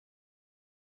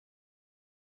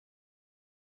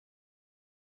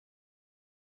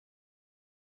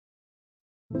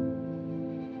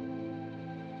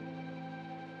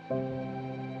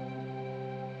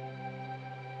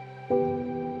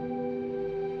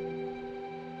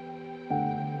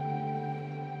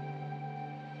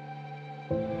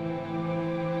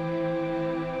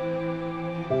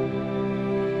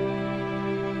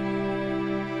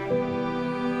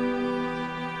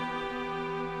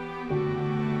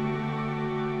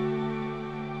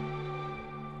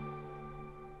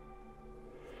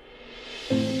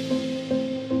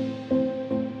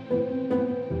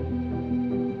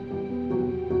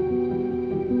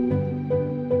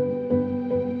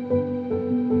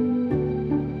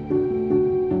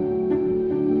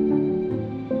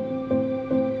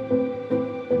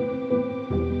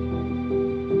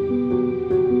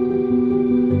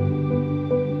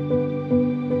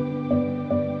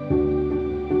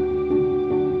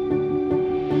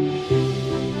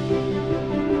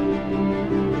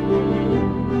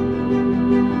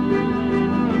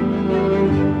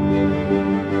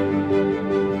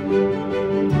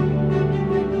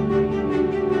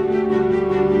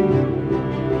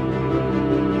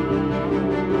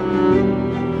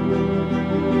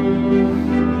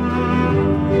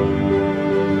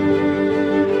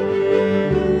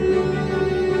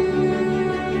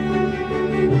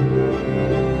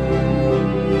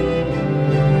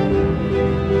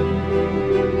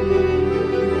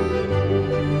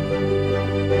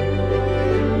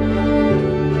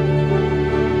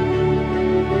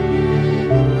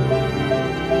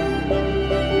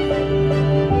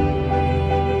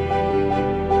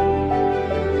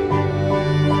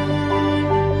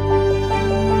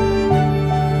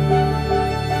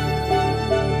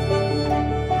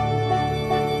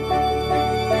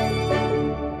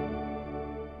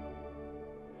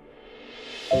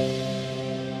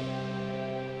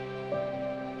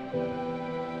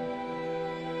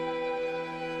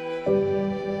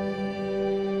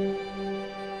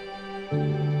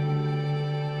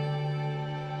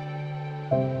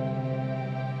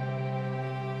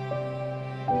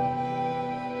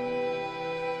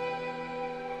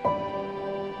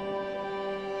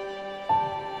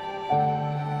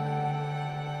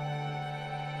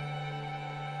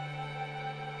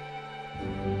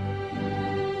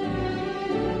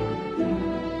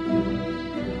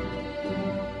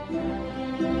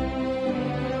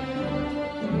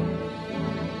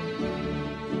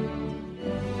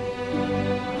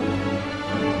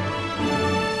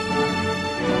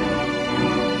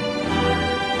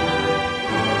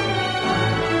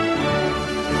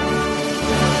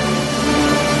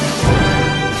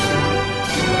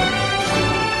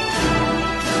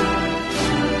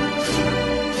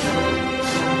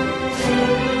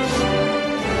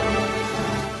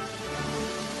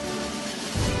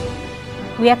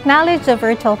We acknowledge the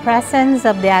virtual presence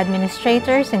of the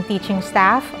administrators and teaching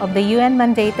staff of the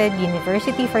UN-mandated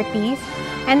University for Peace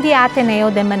and the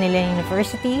Ateneo de Manila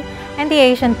University and the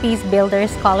Asian Peacebuilders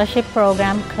Scholarship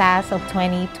Program Class of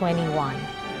 2021.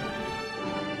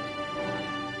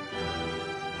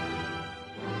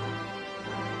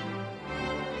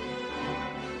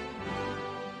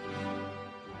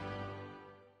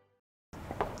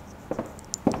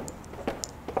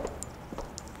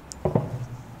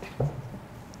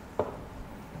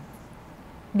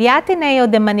 The Ateneo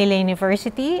de Manila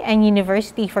University and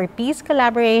University for Peace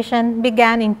collaboration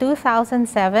began in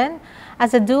 2007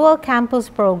 as a dual campus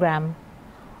program.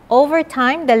 Over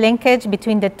time, the linkage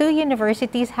between the two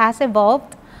universities has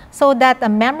evolved so that a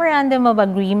memorandum of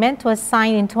agreement was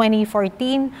signed in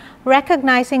 2014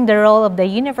 recognizing the role of the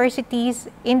universities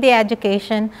in the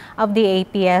education of the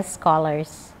APS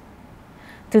scholars.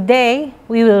 Today,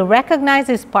 we will recognize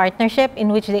this partnership in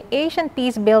which the Asian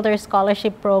Peacebuilders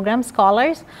Scholarship Program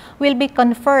scholars will be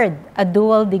conferred a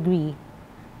dual degree.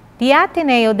 The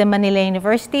Ateneo de Manila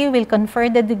University will confer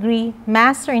the degree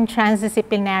Master in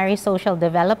Transdisciplinary Social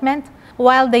Development,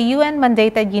 while the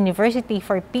UN-mandated University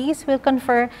for Peace will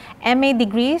confer MA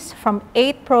degrees from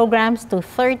 8 programs to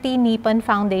 30 Nippon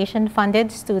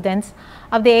Foundation-funded students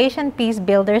of the Asian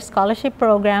Peacebuilders Scholarship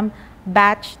Program,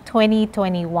 Batch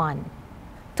 2021.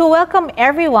 To welcome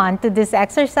everyone to this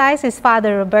exercise is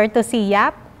Father Roberto C.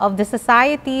 Yap of the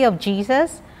Society of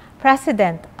Jesus,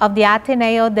 President of the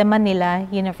Ateneo de Manila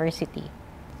University.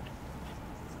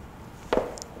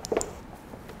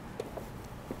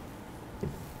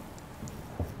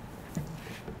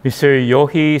 Mr.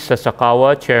 Yohei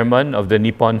Sasakawa, Chairman of the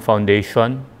Nippon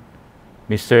Foundation,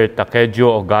 Mr.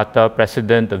 Takejo Ogata,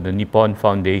 President of the Nippon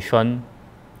Foundation,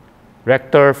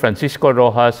 Rector Francisco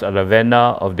Rojas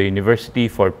Aravena of the University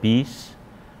for Peace,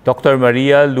 Dr.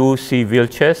 Maria Lu C.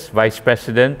 Vilches, Vice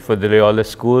President for the Loyola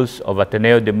Schools of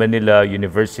Ateneo de Manila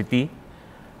University,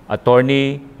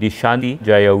 Attorney Dishanti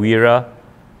Jayawira,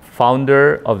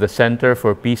 founder of the Center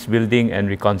for Peacebuilding and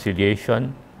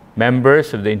Reconciliation,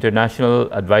 members of the International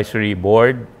Advisory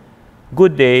Board,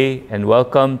 good day and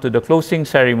welcome to the closing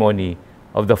ceremony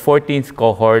of the 14th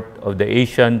cohort of the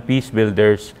Asian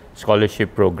Peacebuilders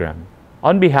Scholarship Program.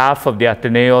 On behalf of the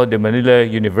Ateneo de Manila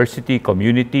University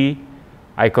community,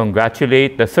 I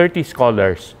congratulate the 30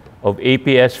 scholars of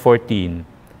APS 14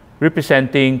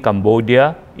 representing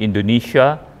Cambodia,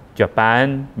 Indonesia,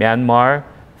 Japan, Myanmar,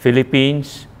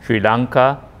 Philippines, Sri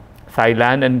Lanka,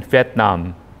 Thailand, and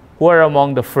Vietnam, who are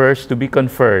among the first to be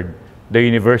conferred the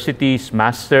university's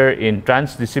Master in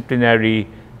Transdisciplinary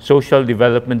Social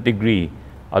Development degree,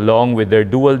 along with their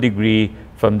dual degree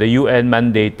from the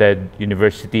UN-mandated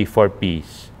University for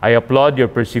Peace. I applaud your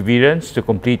perseverance to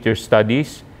complete your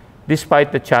studies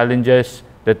despite the challenges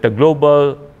that the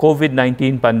global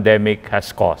COVID-19 pandemic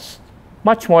has caused.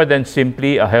 Much more than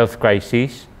simply a health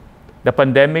crisis, the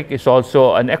pandemic is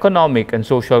also an economic and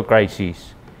social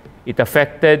crisis. It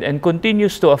affected and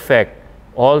continues to affect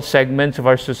all segments of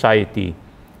our society,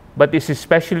 but is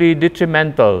especially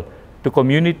detrimental to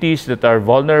communities that are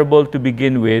vulnerable to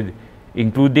begin with,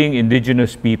 including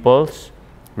indigenous peoples,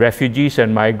 refugees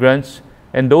and migrants,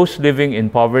 and those living in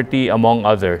poverty, among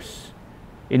others.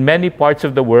 In many parts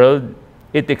of the world,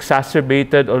 it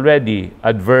exacerbated already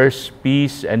adverse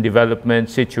peace and development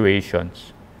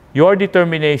situations. Your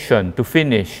determination to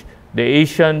finish the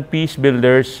Asian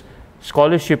Peacebuilders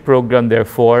Scholarship Program,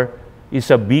 therefore, is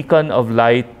a beacon of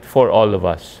light for all of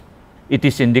us. It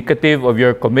is indicative of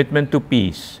your commitment to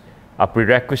peace, a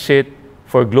prerequisite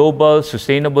for global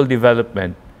sustainable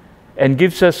development, and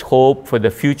gives us hope for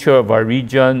the future of our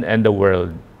region and the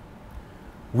world.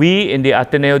 We in the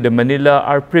Ateneo de Manila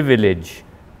are privileged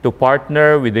to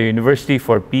partner with the University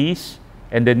for Peace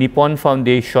and the Nippon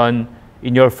Foundation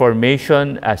in your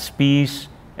formation as peace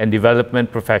and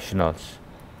development professionals.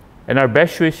 And our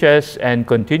best wishes and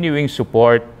continuing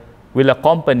support will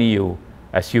accompany you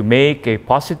as you make a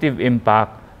positive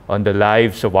impact on the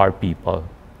lives of our people.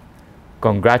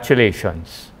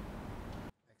 Congratulations.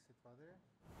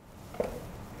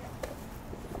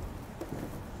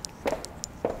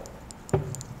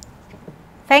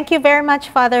 Thank you very much,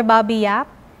 Father Bobby Yap.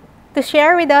 To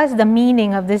share with us the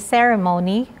meaning of this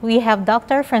ceremony, we have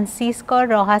Dr. Francisco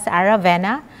Rojas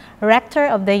Aravena, Rector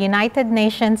of the United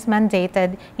Nations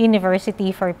mandated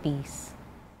University for Peace.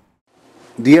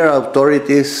 Dear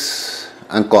authorities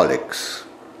and colleagues,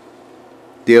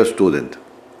 dear student,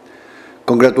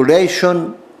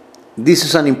 congratulations. This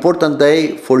is an important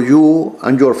day for you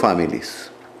and your families.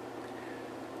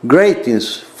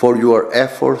 Greetings for your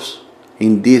efforts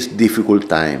in this difficult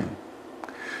time.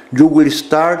 You will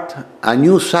start a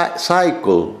new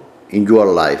cycle in your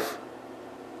life.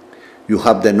 You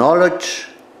have the knowledge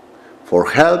for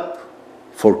help,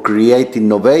 for create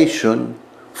innovation,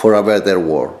 for a better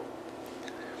world.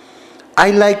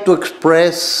 I'd like to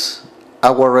express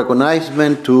our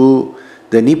recognition to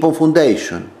the Nippon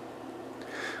Foundation.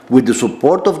 With the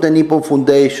support of the Nippon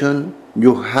Foundation,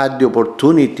 you had the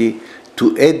opportunity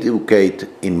to educate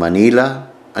in Manila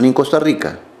and in Costa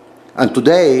Rica. And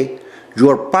today, you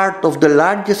are part of the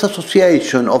largest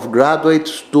association of graduate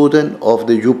students of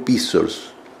the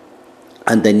UPEACE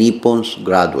and the Nippon's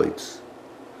graduates.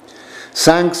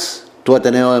 Thanks to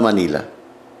Ateneo de Manila.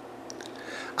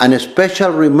 And a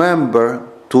special remember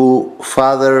to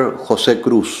Father Jose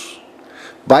Cruz,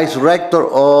 Vice Rector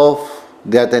of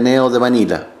the Ateneo de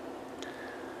Manila.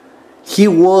 He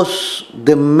was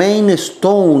the main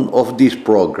stone of this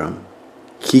program.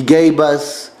 He gave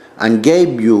us and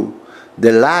gave you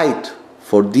the light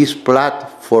for this platform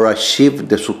for achieve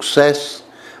the success,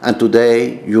 and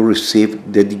today you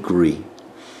receive the degree.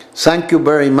 Thank you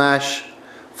very much,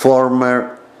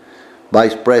 former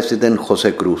Vice President Jose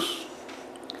Cruz.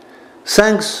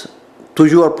 Thanks to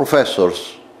your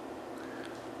professors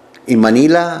in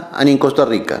Manila and in Costa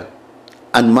Rica,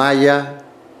 and Maya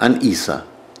and Isa.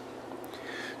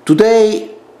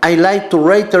 Today, I like to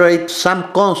reiterate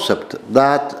some concept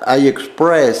that I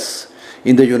expressed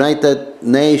in the United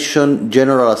Nations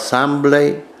General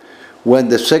Assembly when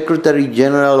the Secretary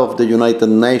General of the United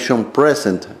Nations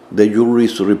presented the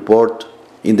jury's report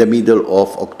in the middle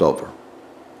of October.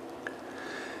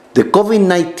 The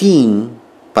COVID-19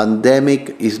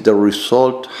 pandemic is the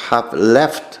result have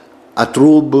left a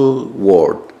troubled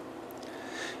world.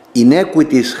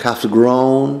 Inequities have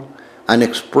grown and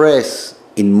expressed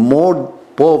in more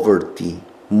poverty,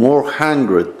 more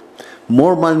hunger,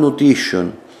 more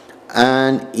malnutrition,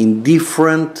 and in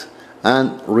different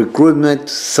and recruitment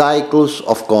cycles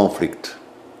of conflict.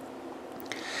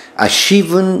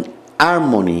 Achieving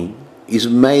harmony is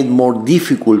made more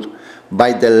difficult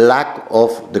by the lack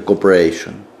of the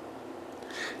cooperation.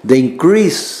 The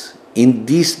increase in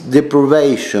this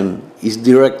deprivation is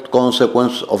direct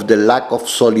consequence of the lack of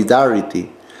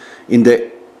solidarity in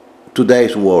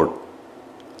today's world.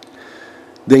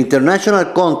 The international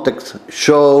context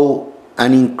shows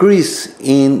an increase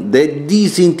in the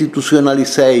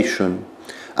disinstitutionalization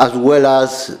as well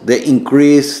as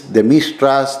the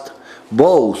mistrust,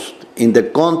 both in the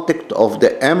context of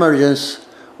the emergence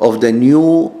of the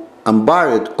new and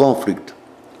varied conflict,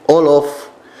 all of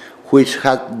which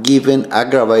had given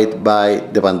aggravated by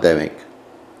the pandemic.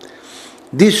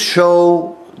 This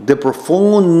shows the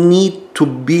profound need to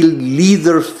build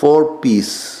leaders for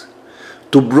peace,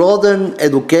 to broaden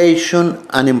education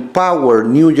and empower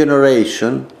new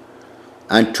generation,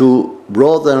 and to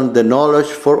broaden the knowledge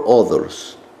for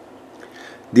others.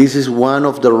 This is one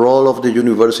of the roles of the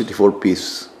University for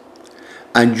Peace.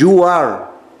 And you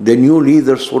are the new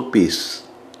leaders for peace.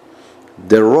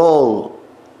 The role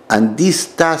and these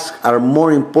tasks are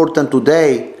more important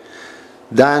today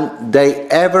than they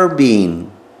ever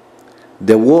been.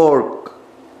 The work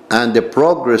and the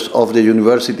progress of the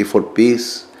University for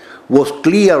Peace was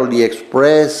clearly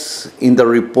expressed in the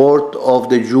report of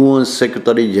the UN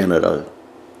Secretary General.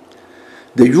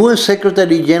 The UN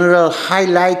Secretary General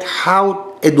highlights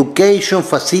how education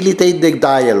facilitates the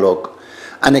dialogue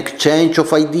and exchange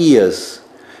of ideas,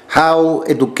 how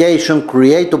education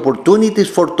creates opportunities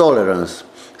for tolerance,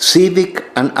 civic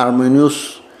and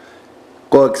harmonious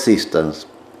coexistence,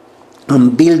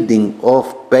 and building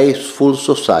of peaceful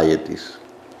societies.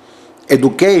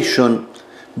 Education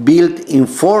builds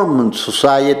informed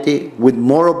society with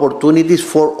more opportunities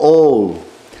for all.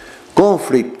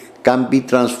 Conflict can be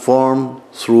transformed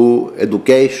through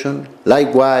education.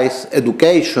 Likewise,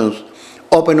 education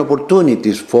opens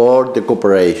opportunities for the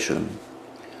cooperation.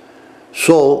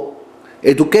 So,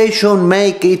 education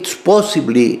makes it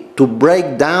possible to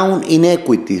break down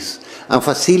inequities and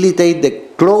facilitate the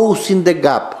closing the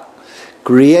gap,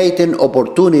 creating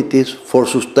opportunities for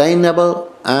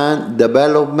sustainable and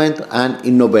development and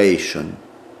innovation.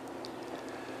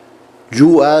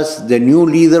 You, as the new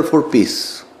leader for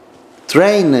peace,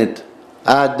 trained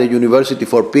at the University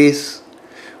for Peace,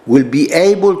 will be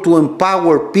able to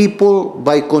empower people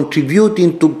by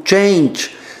contributing to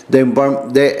change the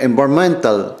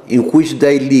environmental in which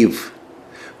they live,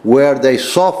 where they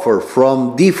suffer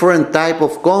from different types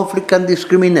of conflict and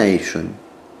discrimination.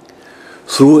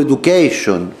 Through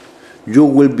education, you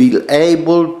will be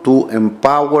able to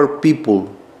empower people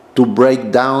to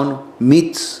break down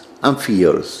myths and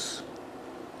fears.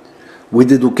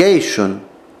 With education,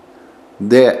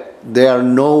 there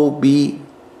no be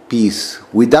peace.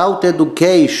 Without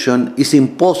education, it's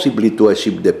impossible to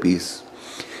achieve the peace.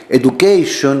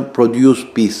 Education produces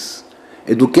peace.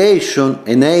 Education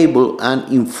enables an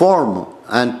informed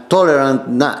and tolerant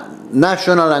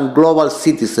national and global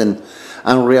citizen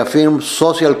and reaffirms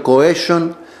social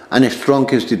cohesion and a strong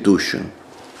institution.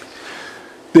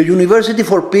 The University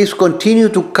for Peace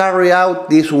continued to carry out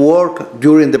this work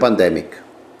during the pandemic.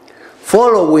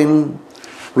 Following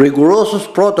rigorous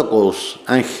protocols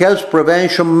and health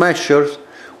prevention measures,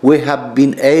 we have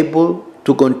been able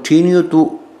to continue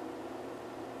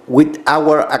with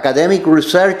our academic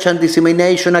research and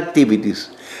dissemination activities,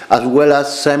 as well as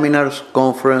seminars,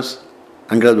 conferences,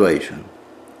 and graduation.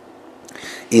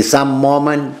 In some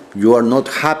moment, you are not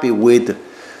happy with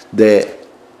the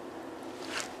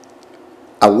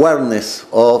awareness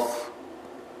of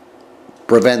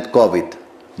prevent COVID,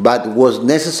 but was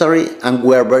necessary, and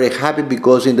we are very happy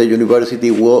because in the university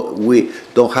we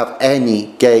don't have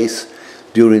any case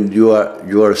during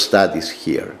your studies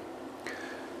here.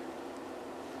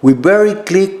 We very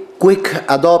quick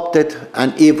adopted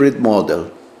an hybrid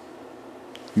model.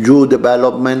 You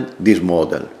development this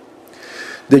model.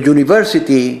 The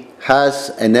university has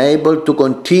enabled to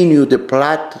continue the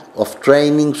path of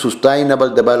training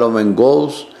sustainable development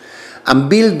goals and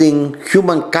building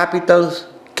human capitals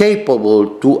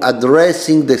capable to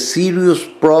addressing the serious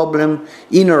problem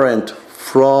inherent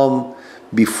from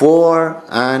before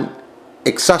and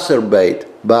exacerbated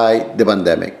by the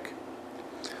pandemic.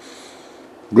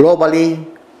 Globally,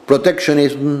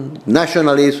 protectionism,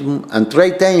 nationalism, and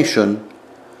trade tension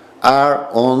are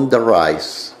on the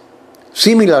rise.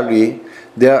 Similarly,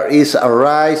 there is a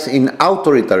rise in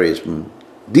authoritarianism,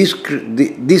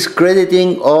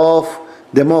 discrediting of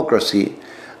democracy,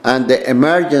 and the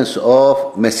emergence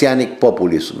of messianic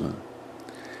populism.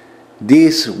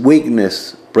 This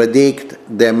weakness predicts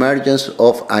the emergence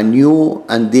of a new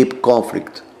and deep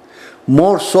conflict,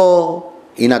 more so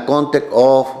in a context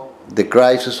of the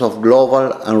crisis of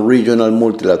global and regional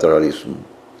multilateralism.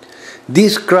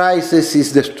 This crisis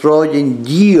is destroying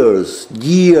years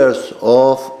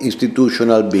of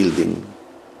institutional building.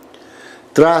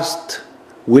 Trust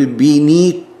will be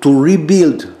need to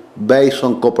rebuild based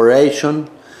on cooperation,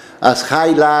 as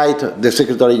highlighted the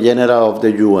Secretary General of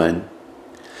the UN.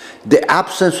 The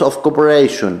absence of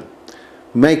cooperation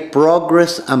makes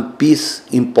progress and peace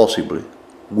impossible.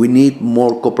 We need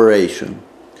more cooperation.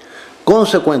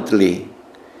 Consequently,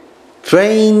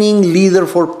 training leaders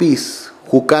for peace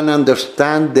who can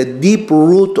understand the deep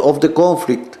root of the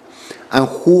conflict and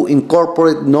who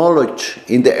incorporate knowledge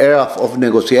in the area of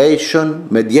negotiation,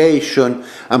 mediation,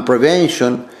 and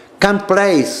prevention can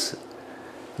place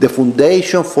the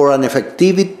foundation for an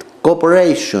effective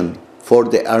cooperation for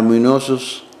the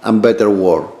harmonious and better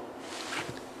world.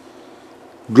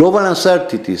 Global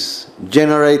uncertainties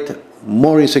generate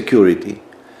more insecurity,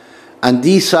 and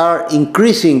these are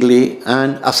increasingly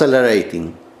and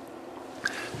accelerating.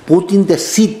 Putting the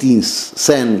citizens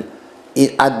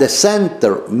at the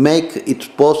center makes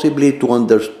it possible to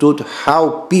understand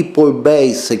how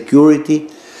people-based security,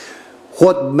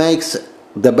 what makes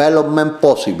development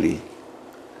possible.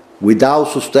 Without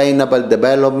sustainable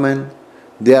development,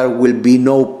 there will be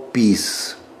no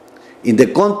peace. In the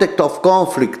context of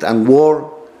conflict and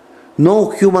war, no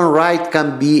human right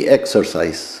can be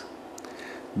exercised.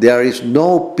 There is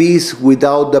no peace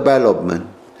without development.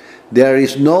 There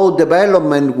is no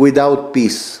development without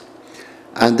peace.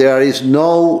 And there is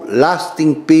no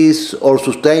lasting peace or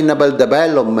sustainable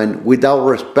development without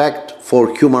respect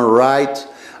for human rights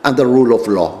and the rule of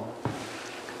law.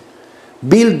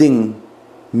 Building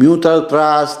mutual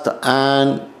trust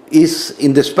is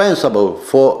indispensable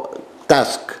for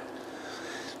task.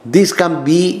 This can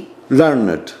be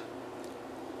learned.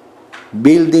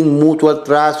 Building mutual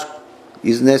trust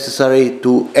is necessary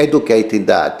to educate in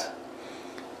that.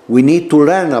 We need to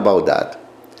learn about that.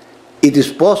 It is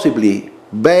possibly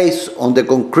based on the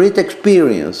concrete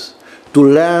experience to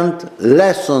learn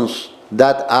lessons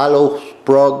that allow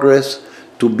progress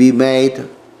to be made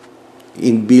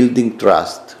in building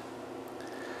trust.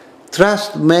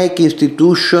 Trust makes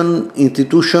institution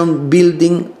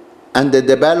building and the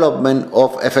development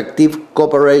of effective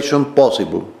cooperation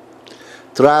possible.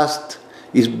 Trust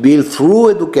is built through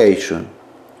education.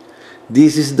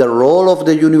 This is the role of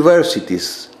the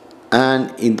universities,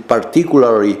 and in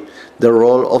particular the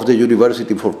role of the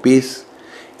University for Peace,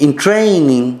 in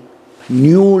training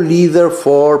new leaders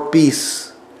for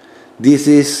peace.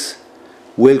 This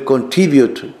will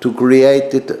contribute to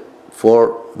create it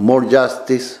for more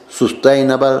justice,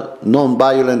 sustainable,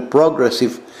 non-violent,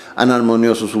 progressive, and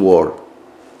harmonious world.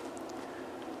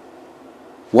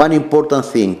 One important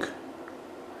thing: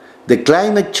 the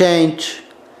climate change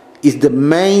is the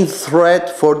main threat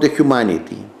for the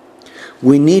humanity.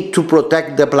 We need to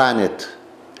protect the planet.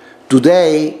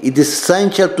 Today, it is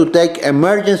essential to take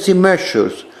emergency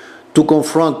measures to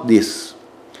confront this,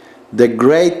 the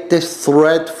greatest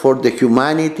threat for the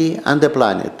humanity and the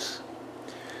planet.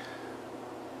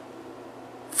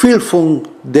 Fulfilling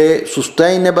the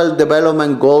Sustainable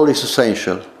Development Goal is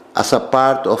essential as a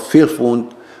part of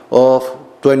fulfillment of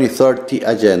 2030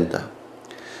 Agenda.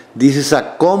 This is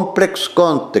a complex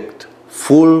context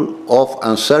full of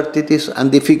uncertainties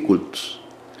and difficulties.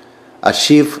 A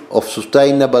shift of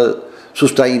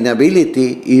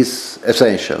sustainability is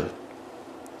essential.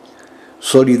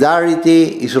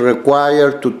 Solidarity is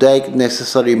required to take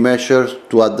necessary measures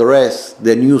to address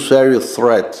the new serious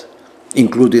threats,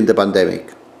 including the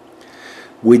pandemic.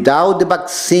 Without the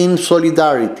vaccine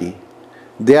solidarity,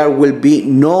 there will be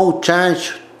no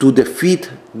chance to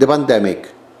defeat the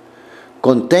pandemic,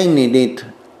 containing it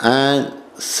and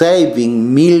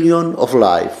saving millions of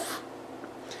lives.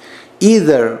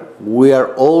 Either we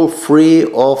are all free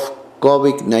of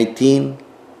COVID-19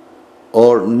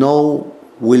 or no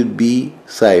will be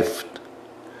saved.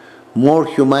 More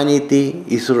humanity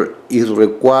is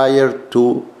required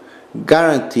to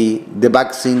guarantee the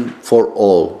vaccine for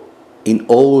all, in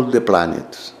all the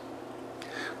planets.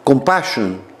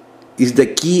 Compassion is the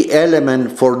key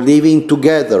element for living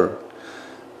together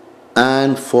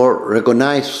and for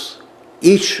recognize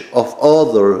each of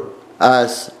other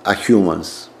as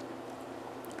humans.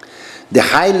 The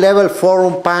high-level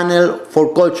forum panel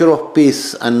for culture of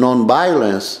peace and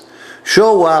non-violence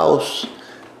show us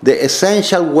the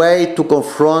essential way to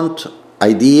confront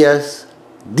ideas,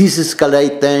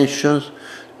 de-escalate tensions,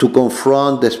 to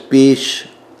confront the speech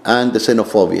and the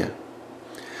xenophobia.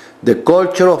 The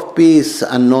culture of peace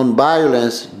and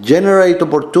non-violence generate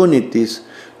opportunities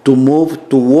to move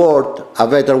toward a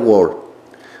better world,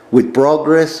 with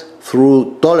progress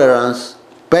through tolerance,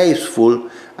 peaceful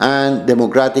and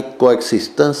democratic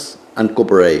coexistence and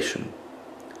cooperation.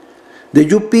 The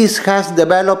UPEACE has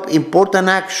developed important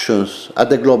actions at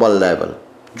the global level.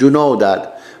 You know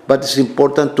that, but it's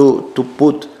important to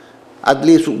put at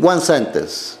least one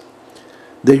sentence.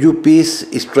 The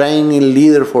UPEACE is training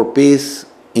leaders for peace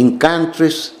in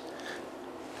countries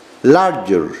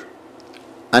larger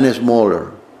and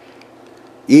smaller,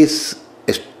 is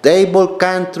stable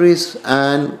countries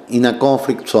and in a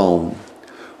conflict zone,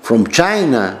 from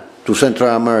China to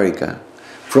Central America,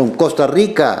 from Costa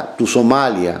Rica to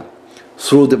Somalia,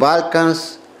 through the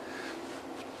Balkans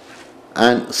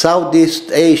and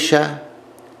Southeast Asia,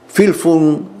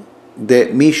 fulfilling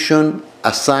the mission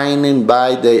assigned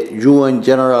by the UN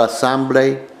General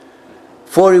Assembly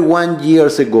 41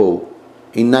 years ago,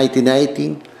 in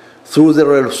 1980, through the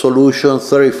resolution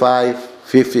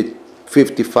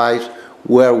 3555,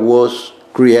 where was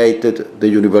created the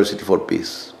University for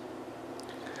Peace.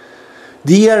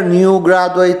 Dear new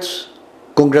graduates,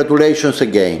 congratulations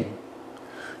again.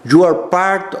 You are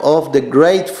part of the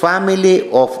great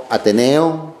family of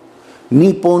Ateneo,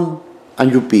 Nippon,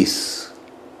 and UPEACE.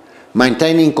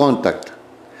 Maintaining contact.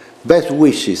 Best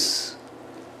wishes.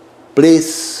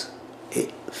 Please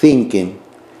thinking,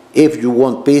 if you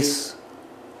want peace,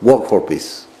 work for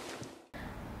peace.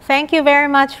 Thank you very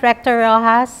much, Rector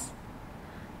Rojas.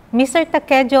 Mr.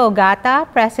 Takejo Ogata,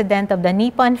 President of the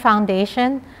Nippon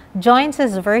Foundation, joins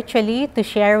us virtually to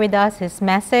share with us his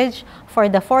message for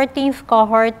the 14th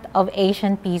cohort of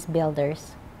Asian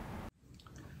Peacebuilders.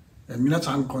 皆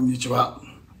さんこんにちは。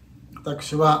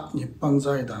私は日本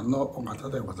財団の尾形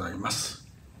でございます。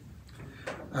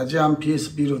アジアンピー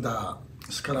スビルダ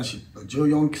ースカラシップ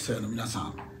14期生の皆さ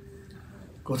ん、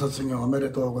ご卒業おめで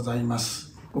とうございま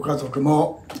す。ご家族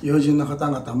も友人の方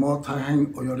々も大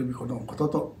変お喜びのこと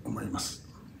と思います。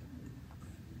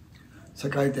世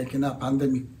界的なパンデ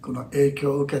ミックの影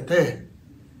響を受けて、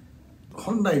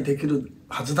本来できる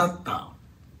はずだった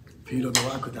フィールド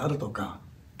ワークであるとか、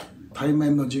対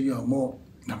面の授業も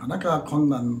なかなか困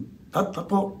難だった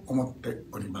と思って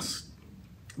おります。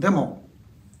でも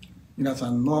皆さ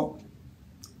んの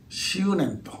執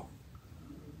念と、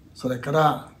それか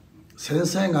ら先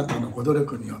生方のご努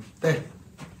力によって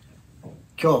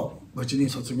今日無事に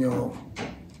卒業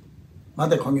ま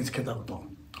でこぎつけたこと、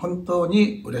本当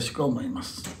に嬉しく思いま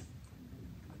す。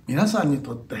皆さんに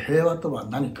とって平和とは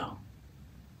何か、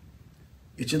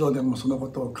一度でもそのこ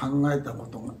とを考えたこ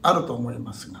とがあると思い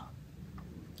ますが、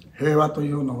平和と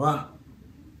いうのは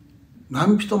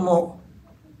何人も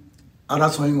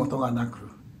争い事がなく、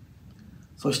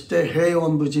そして平穏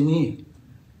無事に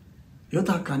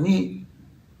豊かに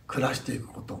暮らしていく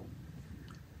こと、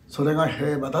それが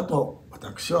平和だと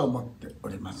私は思ってお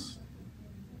ります。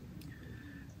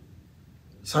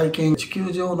最近地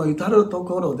球上の至ると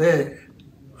ころで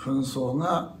紛争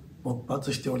が勃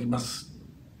発しております。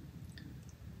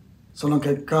その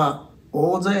結果、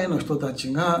大勢の人た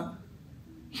ちが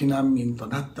避難民と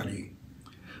なったり、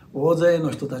大勢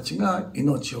の人たちが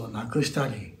命をなくした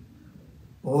り、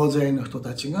大勢の人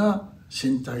たちが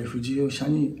身体不自由者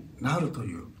になると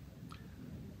いう、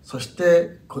そし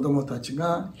て子どもたち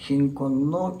が貧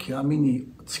困の極み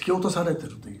に突き落とされてい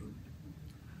るという、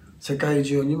世界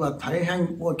中には大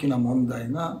変大きな問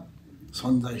題が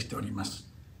存在しております。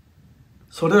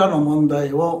それらの問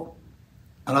題を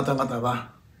あなた方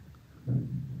は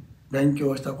勉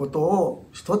強したことを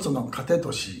一つの糧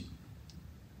とし、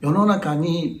世の中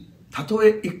にたと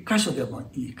え一箇所でも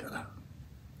いいから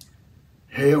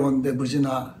平穏で無事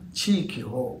な地域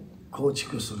を構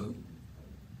築する、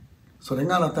それ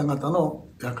があなた方の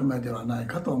役目ではない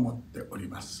かと思っており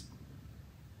ます。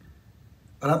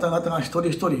あなた方が一人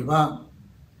一人は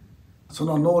そ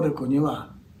の能力に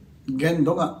は限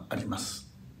度がありま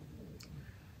す。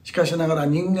しかしながら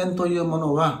人間というも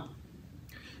のは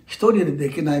一人でで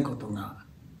きないことが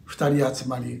二人集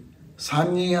まり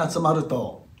三人集まる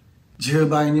と10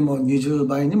倍にも20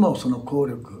倍にもその効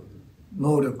力、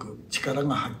能力、力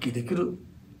が発揮できる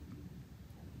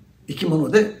生き物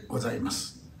でございま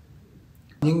す。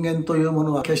人間というも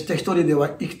のは決して一人では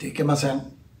生きていけませ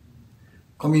ん。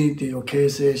コミュニティを形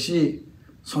成し、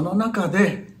その中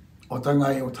でお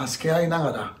互いを助け合いな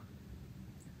がら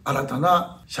新た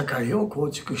な社会を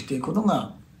構築していくの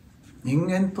が人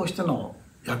間としての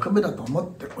役目だと思っ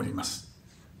ております。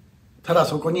ただ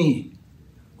そこに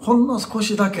ほんの少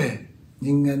しだけ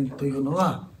人間というの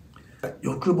は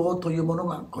欲望というもの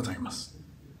がございます。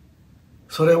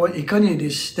それをいかに律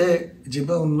して自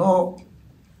分の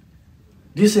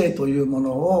理性というも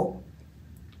のを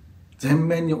前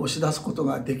面に押し出すこと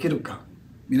ができるか、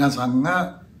皆さん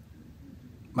が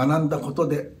学んだこと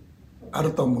であ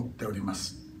ると思っておりま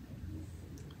す。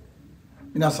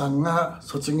皆さんが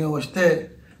卒業し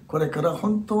てこれから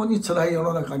本当に辛い世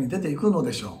の中に出ていくの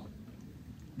でしょ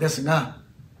う。ですが、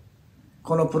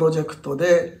このプロジェクト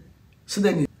です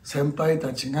でに先輩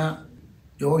たちが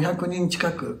400人近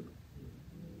く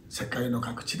世界の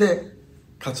各地で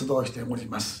活動しており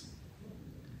ます。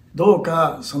どう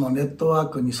かそのネットワー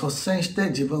クに率先して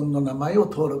自分の名前を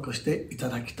登録していた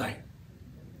だきたい。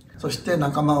そして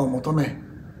仲間を求め、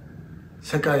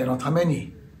世界のため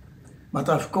に、ま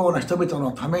た不幸な人々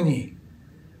のために、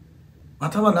ま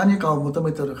たは何かを求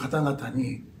めている方々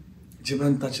に自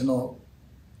分たちの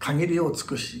限りを尽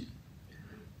くし、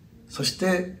そし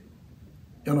て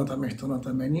世のため人の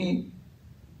ために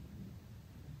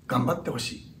頑張ってほ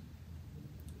しい。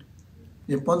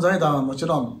日本財団はもち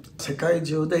ろん世界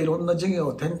中でいろんな事業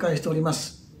を展開しておりま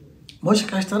す。もし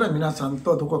かしたら皆さん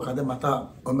とどこかでま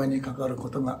たお目にかかるこ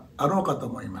とがあろうかと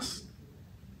思います。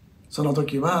その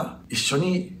時は一緒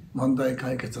に問題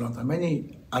解決のため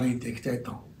に歩いていきたい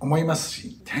と思います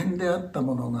し、点であった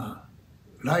ものが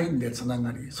ラインでつな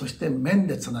がり、そして面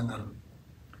でつながる、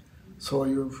そう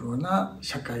いうふうな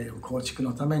社会を構築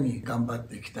のために頑張っ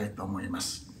ていきたいと思いま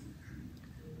す。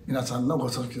皆さんのご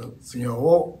卒業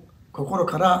を心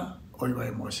からお祝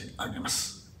い申し上げま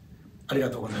す。ありが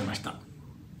とうございました。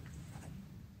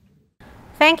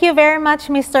Thank you very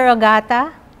much, Mr.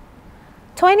 Ogata.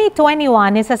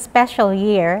 2021 is a special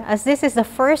year as this is the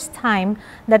first time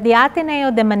that the Ateneo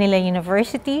de Manila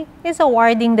University is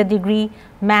awarding the degree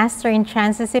Master in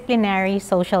Transdisciplinary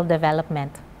Social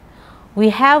Development. We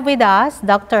have with us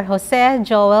Dr. Jose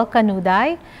Joel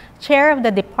Canuday, Chair of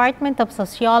the Department of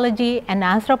Sociology and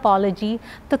Anthropology,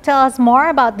 to tell us more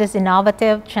about this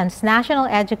innovative transnational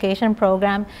education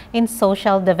program in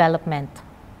social development.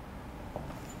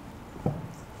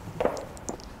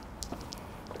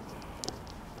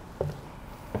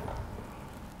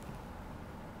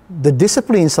 The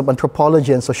disciplines of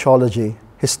anthropology and sociology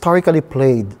historically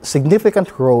played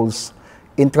significant roles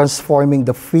in transforming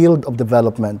the field of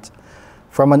development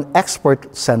from an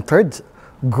expert-centered,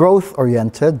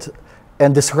 growth-oriented,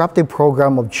 and disruptive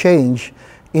program of change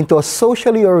into a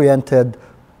socially oriented,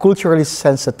 culturally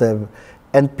sensitive,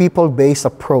 and people-based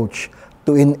approach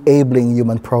to enabling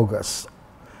human progress.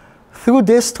 Through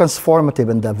these transformative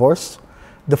endeavors,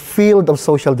 the field of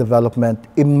social development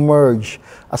emerged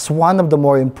as one of the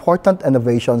more important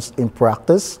innovations in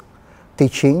practice,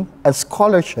 teaching, and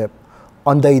scholarship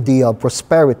on the idea of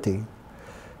prosperity.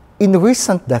 In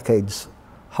recent decades,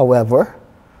 however,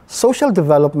 social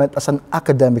development as an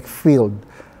academic field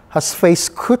has faced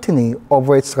scrutiny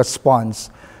over its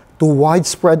response to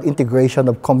widespread integration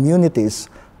of communities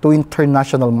to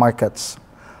international markets,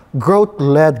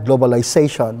 growth-led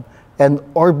globalization, and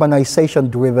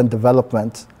urbanization-driven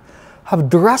development have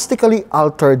drastically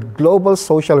altered global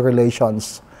social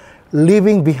relations,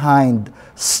 leaving behind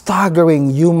staggering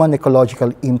human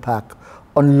ecological impact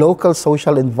on local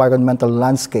social environmental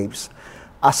landscapes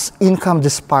as income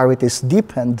disparities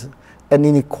deepened and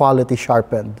inequality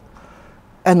sharpened,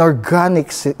 and organic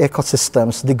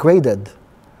ecosystems degraded.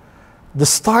 The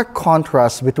stark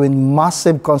contrast between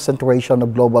massive concentration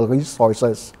of global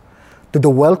resources to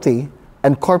the wealthy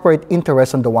and corporate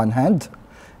interests on the one hand,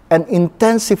 and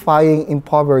intensifying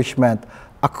impoverishment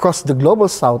across the global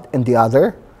south on the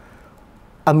other,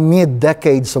 amid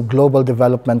decades of global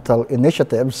developmental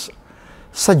initiatives,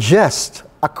 suggest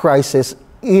a crisis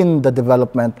in the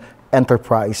development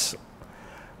enterprise.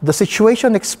 The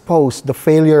situation exposed the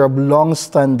failure of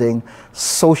long-standing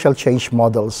social change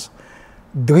models,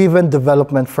 driven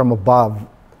development from above,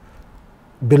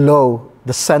 below,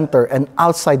 the center, and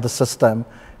outside the system,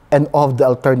 and of the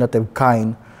alternative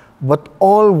kind, but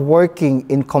all working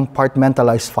in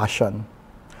compartmentalized fashion.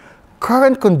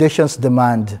 Current conditions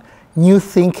demand new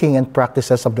thinking and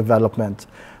practices of development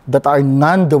that are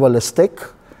non-dualistic,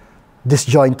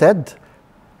 disjointed,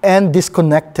 and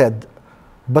disconnected,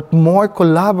 but more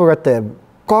collaborative,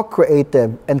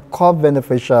 co-creative, and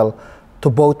co-beneficial to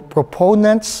both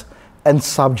proponents and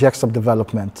subjects of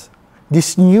development.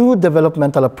 This new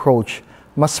developmental approach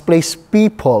must place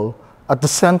people at the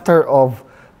center of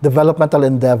developmental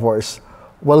endeavors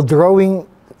while drawing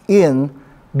in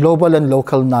global and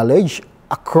local knowledge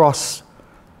across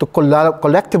to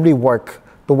collectively work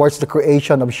towards the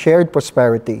creation of shared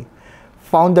prosperity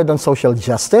founded on social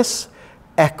justice,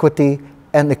 equity,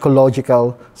 and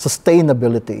ecological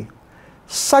sustainability.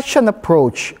 Such an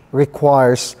approach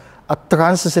requires a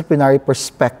transdisciplinary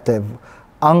perspective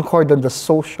anchored on the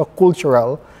social,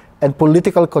 cultural, and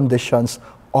political conditions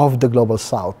of the Global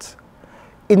South.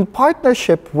 In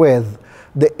partnership with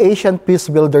the Asian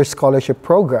Peacebuilders Scholarship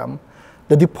Program,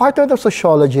 the Department of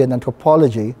Sociology and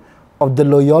Anthropology of the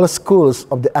Loyola Schools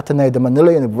of the Ateneo de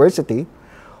Manila University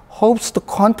hopes to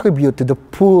contribute to the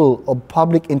pool of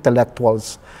public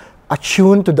intellectuals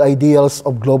attuned to the ideals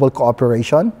of global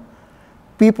cooperation,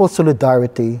 people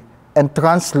solidarity, and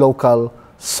translocal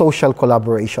social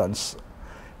collaborations.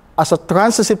 As a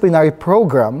transdisciplinary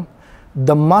program,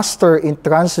 the Master in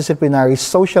Transdisciplinary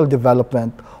Social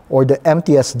Development, or the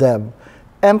MTSDev,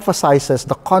 emphasizes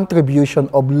the contribution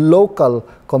of local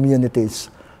communities,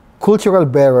 cultural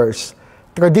bearers,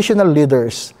 traditional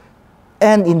leaders,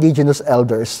 and indigenous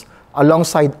elders,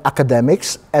 alongside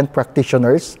academics and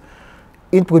practitioners,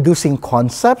 in producing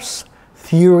concepts,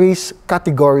 theories,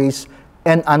 categories,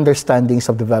 and understandings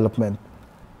of development.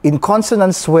 In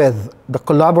consonance with the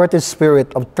collaborative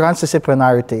spirit of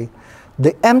transdisciplinarity,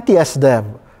 the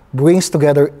MTSDev brings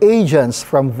together agents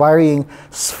from varying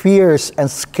spheres and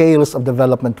scales of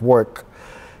development work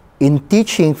in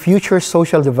teaching future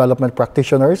social development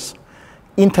practitioners,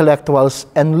 intellectuals,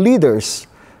 and leaders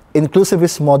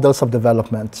inclusivist models of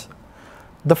development.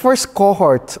 The first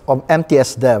cohort of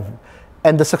MTSDev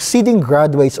and the succeeding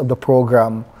graduates of the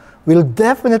program will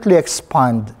definitely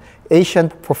expand Asian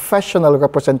professional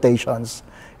representations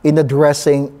in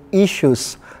addressing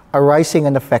issues arising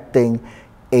and affecting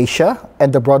Asia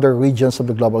and the broader regions of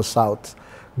the Global South,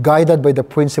 guided by the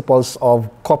principles of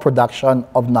co-production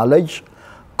of knowledge,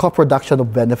 co-production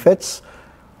of benefits,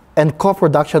 and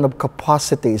co-production of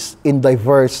capacities in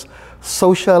diverse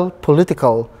social,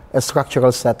 political, and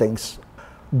structural settings.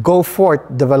 Go forth,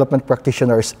 development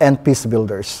practitioners and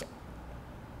peacebuilders.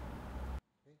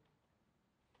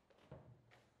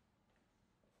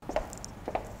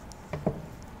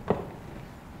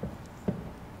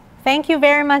 Thank you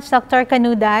very much, Dr.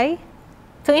 Canuday.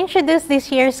 To introduce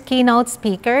this year's keynote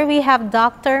speaker, we have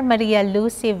Dr. Maria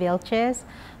Lucy Vilches,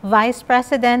 Vice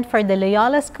President for the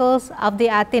Loyola Schools of the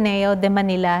Ateneo de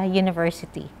Manila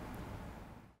University.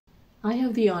 I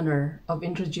have the honor of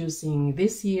introducing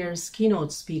this year's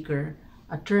keynote speaker,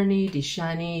 Attorney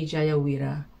Dishani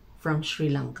Jayawira from Sri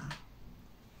Lanka.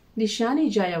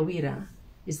 Dishani Jayawira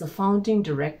is the founding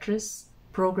directress,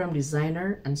 program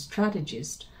designer, and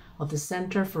strategist of the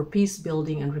Center for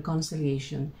Peacebuilding and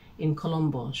Reconciliation in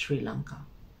Colombo, Sri Lanka.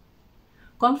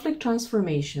 Conflict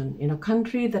transformation in a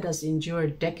country that has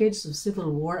endured decades of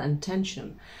civil war and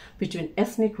tension between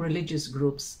ethnic religious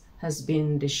groups has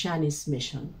been Dishani's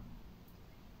mission.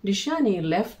 Dishani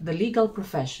left the legal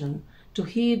profession to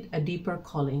heed a deeper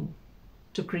calling,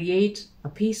 to create a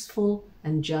peaceful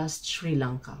and just Sri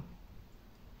Lanka.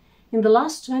 In the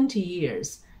last 20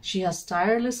 years, she has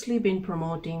tirelessly been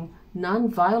promoting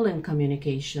nonviolent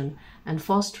communication and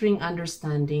fostering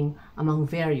understanding among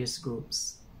various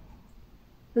groups.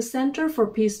 The Center for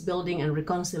Peacebuilding and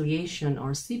Reconciliation,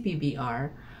 or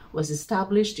CPBR, was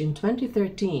established in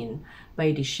 2013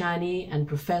 by Dishani and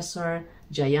Professor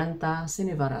Jayanta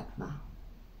Sinivaratna.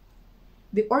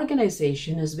 The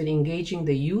organization has been engaging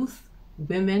the youth,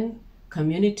 women,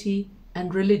 community,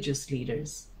 and religious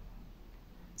leaders.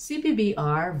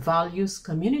 CPBR values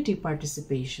community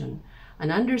participation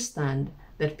and understand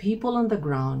that people on the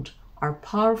ground are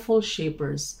powerful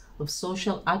shapers of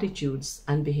social attitudes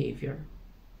and behavior.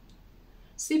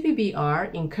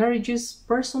 CPBR encourages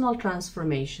personal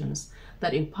transformations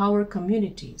that empower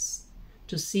communities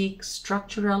to seek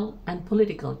structural and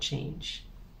political change.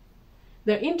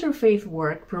 Their interfaith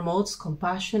work promotes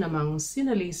compassion among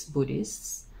Sinhalese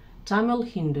Buddhists, Tamil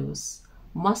Hindus,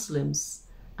 Muslims,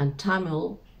 and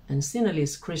Tamil and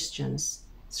Sinhalese Christians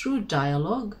through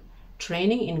dialogue,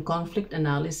 training in conflict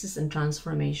analysis and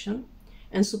transformation,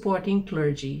 and supporting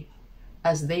clergy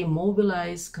as they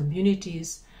mobilize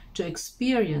communities to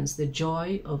experience the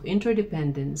joy of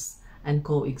interdependence and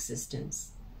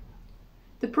coexistence.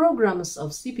 The programs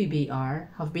of CPBR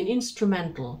have been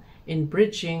instrumental in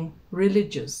bridging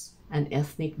religious and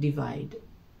ethnic divide.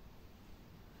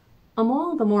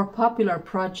 Among the more popular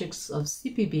projects of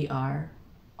CPBR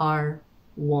are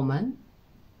Woman,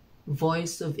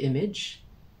 Voice of Image,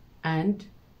 and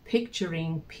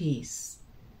Picturing Peace.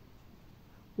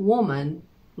 Woman,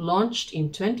 launched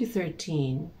in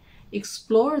 2013,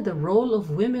 explored the role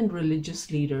of women religious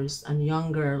leaders and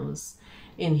young girls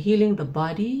in healing the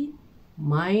body,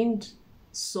 mind,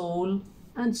 soul,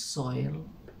 and soil.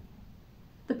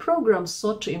 The program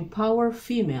sought to empower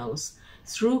females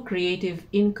through creative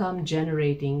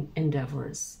income-generating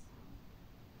endeavors.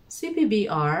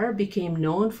 CPBR became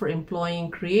known for employing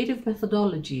creative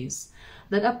methodologies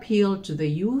that appeal to the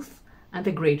youth and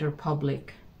the greater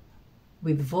public,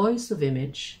 with Voice of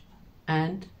Image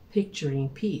and Picturing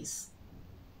Peace.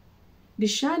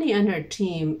 Dishani and her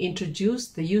team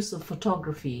introduced the use of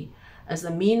photography as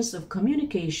a means of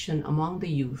communication among the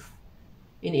youth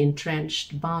in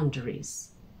entrenched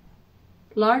boundaries.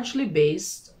 Largely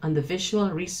based on the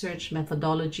visual research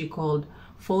methodology called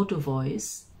photo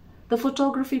voice, the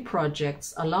photography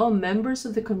projects allow members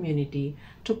of the community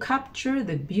to capture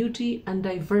the beauty and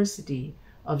diversity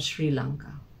of Sri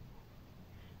Lanka.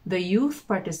 The youth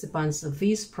participants of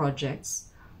these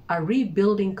projects are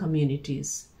rebuilding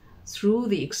communities through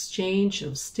the exchange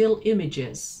of still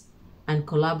images and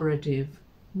collaborative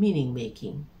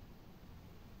meaning-making.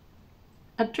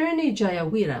 Attorney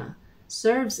Jayawira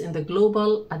serves in the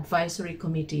Global Advisory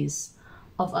Committees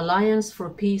of Alliance for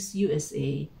Peace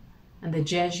USA and the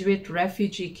Jesuit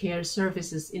Refugee Care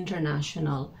Services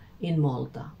International in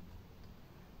Malta.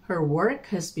 Her work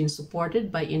has been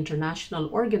supported by international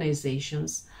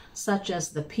organizations such as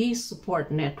the Peace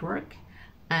Support Network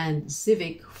and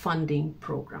Civic Funding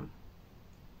Program.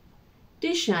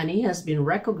 Dishani has been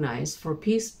recognized for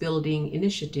peace-building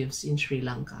initiatives in Sri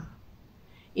Lanka.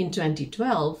 In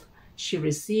 2012, she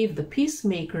received the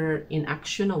Peacemaker in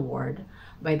Action Award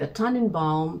by the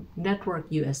Tannenbaum Network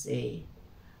USA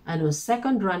and was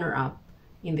second runner-up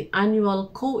in the annual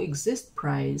Coexist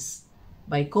Prize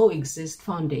by Coexist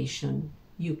Foundation,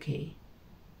 UK.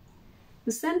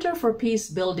 The Center for Peace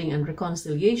Building and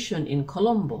Reconciliation in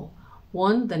Colombo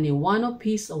won the Niwano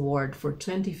Peace Award for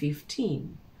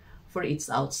 2015 for its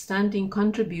outstanding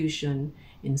contribution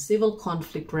in civil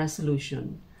conflict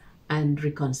resolution and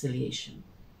reconciliation.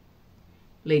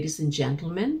 Ladies and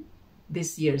gentlemen,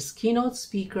 this year's keynote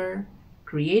speaker,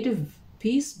 creative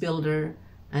peace builder,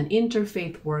 and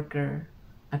interfaith worker,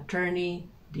 Attorney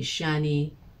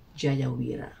Dishani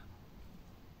Jayawira.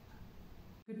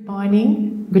 Good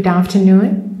morning, good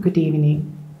afternoon, good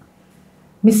evening.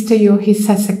 Mr. Yohi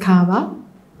Sasakawa,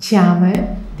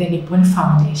 Chairman, the Nippon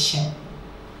Foundation.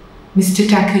 Mr.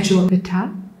 Takejo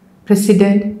Ogata,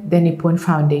 President, the Nippon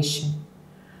Foundation.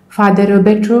 Father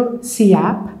Roberto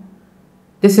Siap,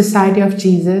 the Society of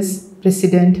Jesus,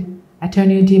 President,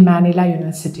 Ateneo de Manila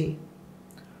University.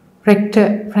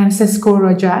 Rector Francisco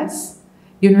Rojas,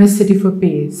 University for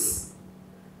Peace.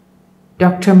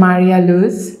 Dr. Maria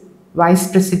Luz,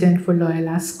 Vice President for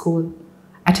Loyola School,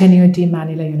 Ateneo de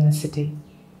Manila University.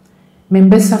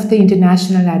 Members of the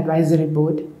International Advisory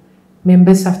Board,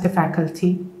 members of the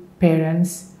faculty,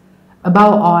 parents,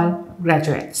 above all,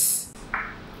 graduates.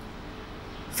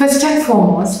 First and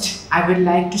foremost, I would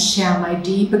like to share my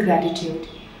deep gratitude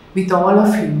with all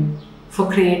of you for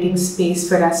creating space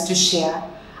for us to share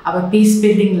our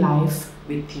peace-building life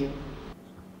with you.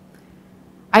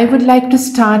 I would like to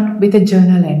start with a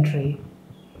journal entry.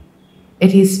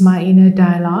 It is my inner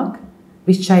dialogue,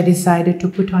 which I decided to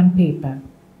put on paper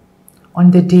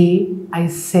on the day I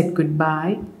said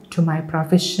goodbye to my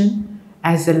profession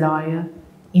as a lawyer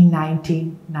in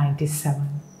 1997.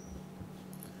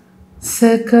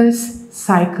 Circles,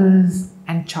 cycles,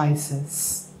 and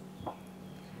choices.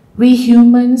 We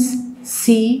humans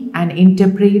see and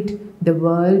interpret the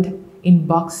world in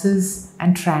boxes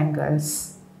and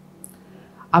triangles.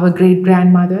 Our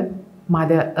great-grandmother,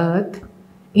 Mother Earth,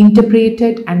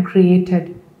 interpreted and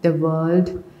created the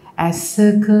world as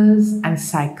circles and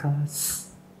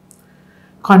cycles.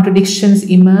 Contradictions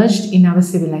emerged in our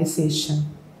civilization.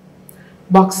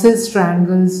 Boxes,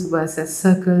 triangles versus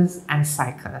circles and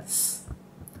cycles.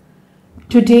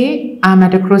 Today, I'm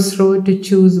at a crossroad to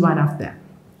choose one of them.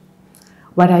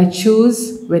 What I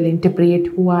choose will interpret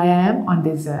who I am on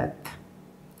this earth.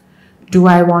 Do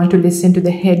I want to listen to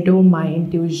the head or my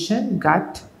intuition,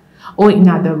 gut, or in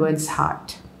other words,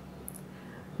 heart?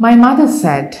 My mother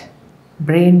said,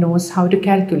 brain knows how to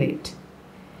calculate.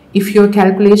 If your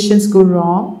calculations go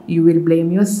wrong, you will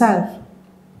blame yourself.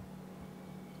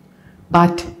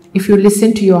 But if you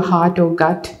listen to your heart or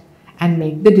gut and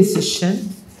make the decision,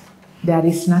 there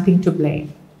is nothing to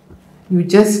blame. You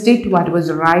just did what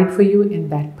was right for you in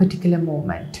that particular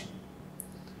moment.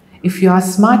 If you are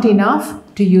smart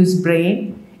enough to use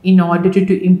brain in order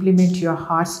to implement your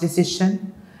heart's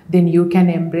decision, then you can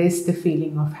embrace the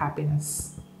feeling of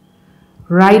happiness.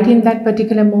 Right in that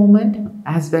particular moment,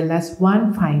 as well as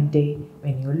one fine day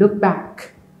when you look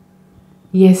back.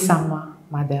 Yes, Amma,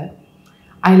 Mother,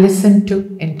 I listened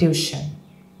to intuition.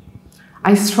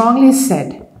 I strongly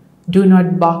said, do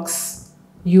not box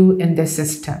you in the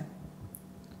system.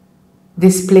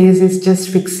 This place is just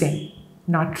fixing,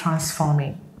 not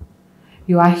transforming.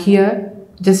 You are here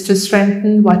just to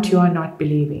strengthen what you are not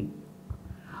believing.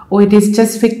 Or it is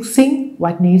just fixing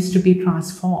what needs to be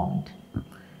transformed.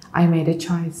 I made a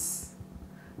choice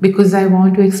because I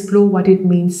want to explore what it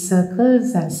means,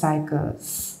 circles and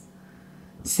cycles.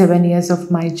 7 years of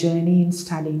my journey in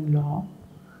studying law,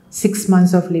 6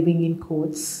 months of living in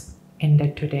courts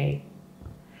ended today.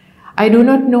 I do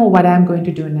not know what I am going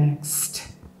to do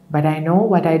next, but I know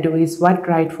what I do is what's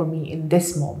right for me in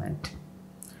this moment.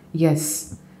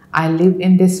 Yes, I live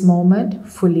in this moment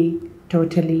fully,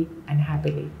 totally, and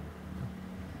happily.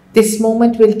 This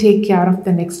moment will take care of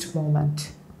the next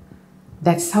moment.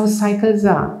 That's how cycles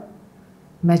are.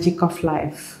 Magic of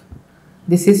life.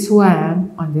 This is who I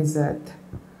am on this earth.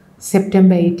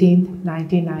 September 18th,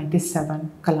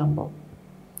 1997, Colombo.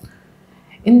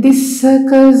 In this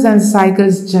circles and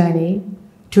cycles journey,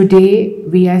 today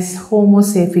we as Homo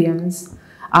sapiens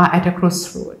are at a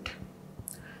crossroad.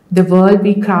 The world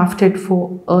we crafted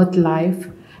for earth life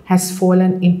has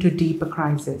fallen into deeper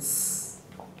crisis.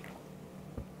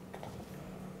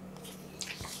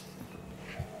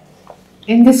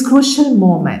 In this crucial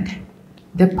moment,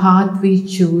 the path we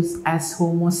choose as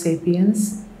Homo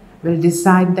sapiens will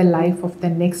decide the life of the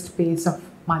next phase of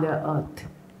Mother Earth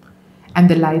and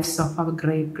the lives of our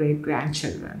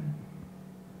great-great-grandchildren.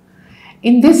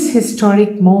 In this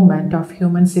historic moment of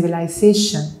human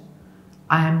civilization,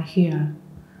 I am here,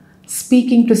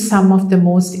 speaking to some of the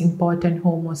most important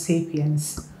Homo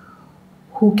sapiens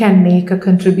who can make a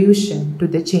contribution to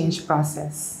the change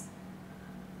process.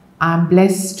 I am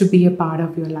blessed to be a part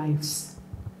of your lives.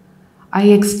 I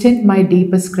extend my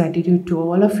deepest gratitude to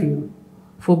all of you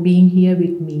for being here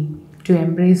with me to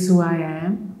embrace who I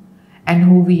am and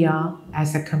who we are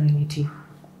as a community.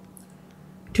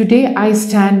 Today I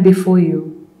stand before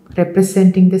you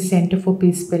representing the Center for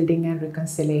Peacebuilding and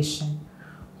Reconciliation,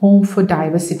 Home for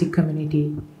Diversity Community,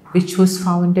 which was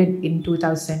founded in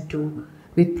 2002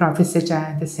 with Professor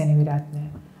Jayantha Seneviratne,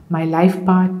 my life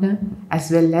partner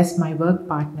as well as my work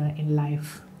partner in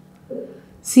life.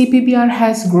 CPBR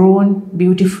has grown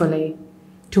beautifully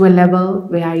to a level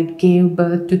where it gave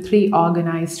birth to 3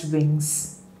 organized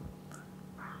wings.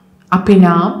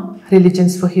 Apinam,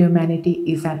 Religions for Humanity,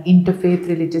 is an interfaith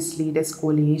religious leaders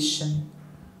coalition.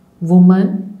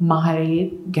 Woman,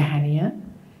 Maharir Gahaniya,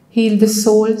 Heal the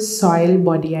Soul, Soil,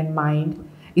 Body and Mind,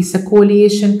 is a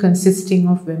coalition consisting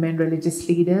of women religious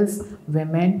leaders,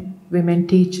 women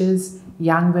teachers,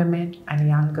 young women and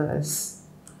young girls.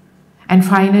 And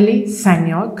finally,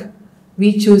 Sanyog,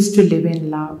 We Choose to Live in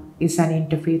Love, is an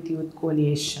interfaith youth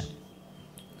coalition.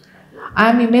 I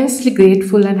am immensely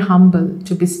grateful and humble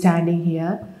to be standing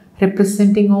here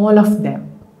representing all of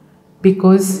them,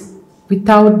 because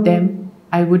without them,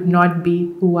 I would not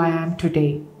be who I am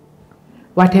today.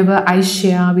 Whatever I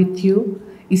share with you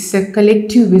is a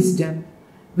collective wisdom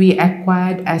we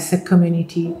acquired as a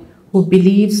community who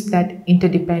believes that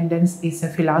interdependence is a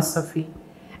philosophy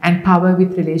and power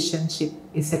with relationship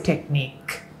is a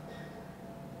technique.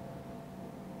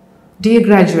 Dear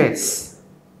graduates,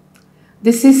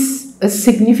 this is a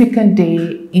significant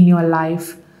day in your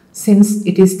life since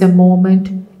it is the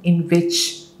moment in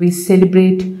which we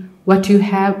celebrate what you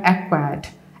have acquired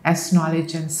as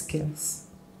knowledge and skills.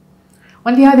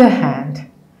 On the other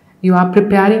hand, you are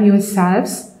preparing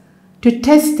yourselves to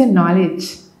test the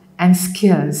knowledge and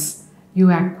skills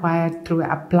you acquired through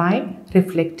applying,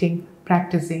 reflecting,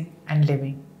 practicing, and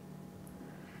living.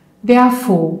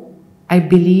 Therefore, I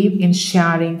believe in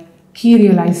sharing key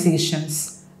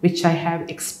realizations which I have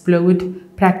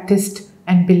explored, practiced,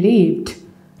 and believed,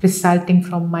 resulting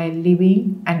from my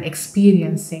living and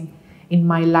experiencing in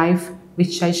my life,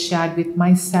 which I shared with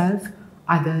myself,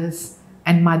 others,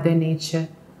 and Mother Nature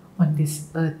on this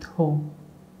earth home.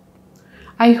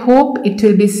 I hope it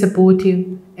will be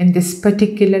supportive in this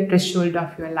particular threshold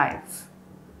of your life.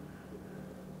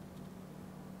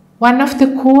 One of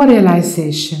the core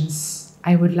realizations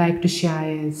I would like to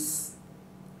share is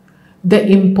the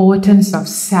importance of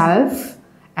self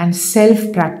and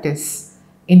self-practice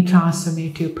in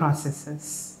transformative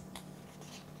processes.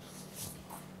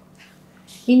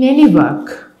 In any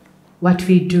work, what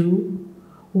we do,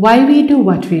 why we do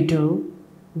what we do,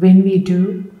 when we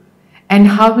do, and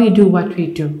how we do what we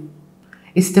do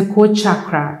is the core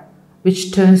chakra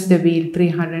which turns the wheel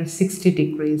 360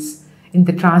 degrees in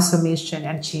the transformation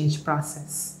and change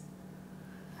process.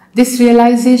 This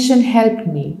realization helped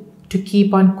me to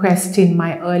keep on quest in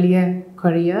my earlier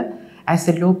career as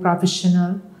a law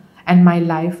professional and my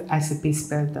life as a peace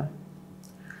builder.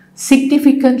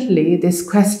 Significantly, this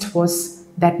quest was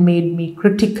that made me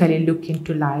critically look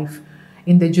into life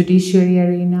in the judiciary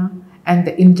arena, and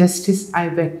the injustice I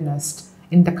witnessed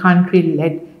in the country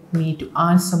led me to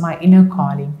answer my inner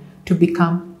calling to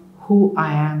become who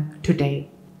I am today.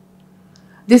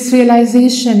 This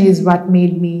realization is what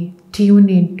made me tune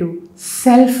into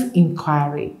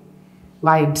self-inquiry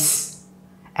vibes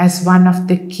as one of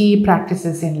the key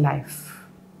practices in life.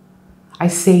 I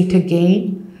say it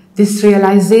again, this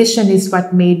realization is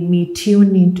what made me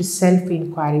tune into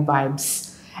self-inquiry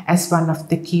vibes as one of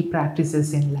the key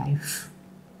practices in life.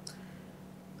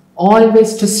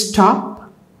 always to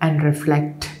stop and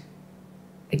reflect.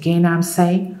 Again, I'm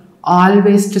saying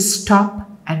always to stop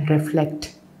and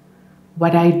reflect.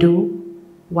 What I do,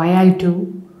 why I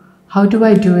do, how do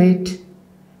I do it,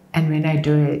 and when I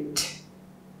do it.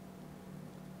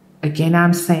 Again,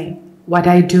 I'm saying what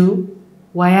I do,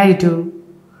 why I do,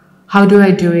 how do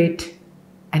I do it,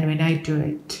 and when I do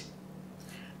it.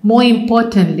 More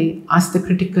importantly, ask the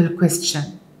critical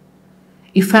question.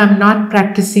 If I'm not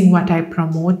practicing what I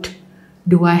promote,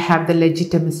 do I have the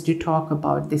legitimacy to talk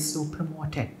about this or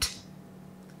promote it?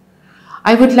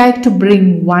 I would like to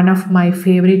bring one of my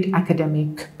favorite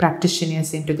academic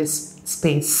practitioners into this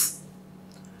space.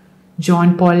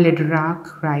 John Paul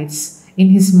Lederach writes in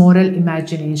his Moral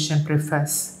Imagination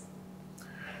preface,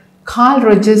 Carl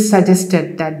Rogers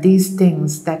suggested that these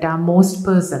things that are most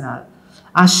personal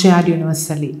are shared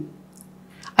universally.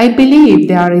 I believe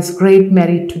there is great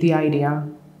merit to the idea,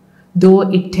 though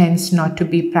it tends not to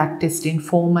be practiced in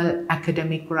formal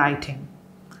academic writing.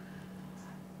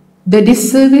 The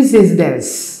disservice is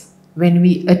this: when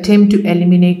we attempt to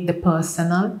eliminate the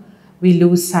personal, we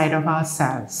lose sight of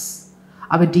ourselves,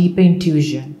 our deeper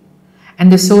intuition,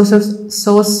 and the source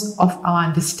of our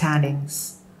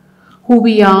understandings, who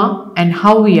we are and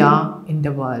how we are in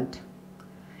the world.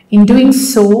 In doing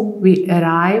so, we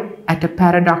arrive at a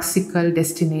paradoxical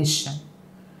destination.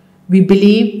 We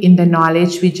believe in the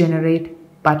knowledge we generate,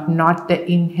 but not the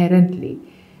inherently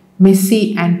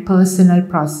messy and personal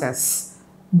process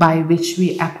by which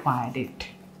we acquired it.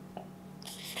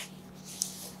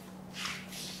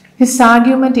 His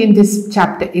argument in this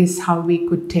chapter is how we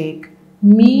could take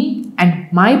me and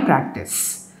my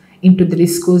practice into the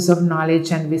discourse of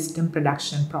knowledge and wisdom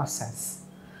production process,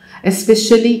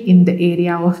 especially in the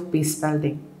area of peace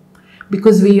building,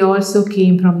 because we also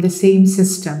came from the same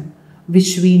system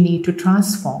which we need to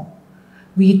transform.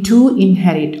 We too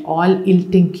inherit all ill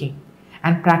thinking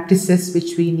and practices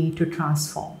which we need to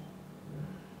transform.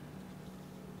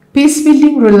 Peace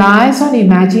building relies on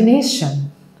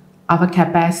imagination, our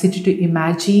capacity to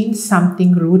imagine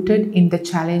something rooted in the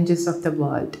challenges of the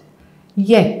world,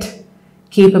 yet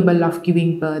capable of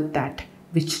giving birth that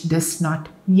which does not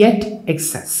yet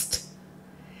exist.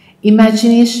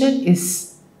 Imagination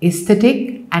is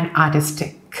aesthetic and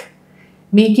artistic.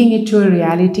 Making it to a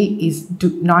reality is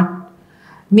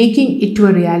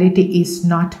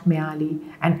not merely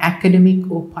an academic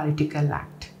or political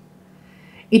act.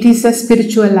 It is a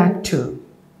spiritual act too.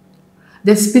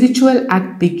 The spiritual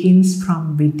act begins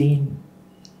from within.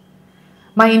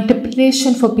 My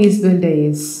interpretation for peace builder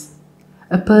is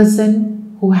a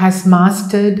person who has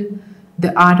mastered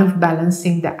the art of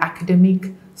balancing the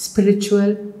academic,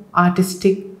 spiritual,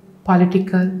 artistic,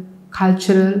 political,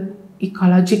 cultural,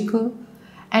 ecological,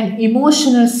 and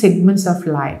emotional segments of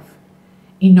life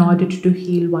in order to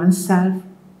heal oneself,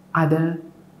 other,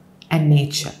 and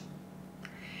nature.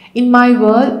 In my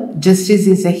world, justice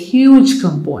is a huge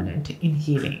component in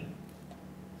healing.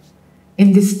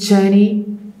 In this journey,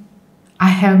 I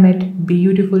have met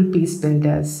beautiful peace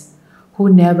builders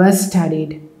who never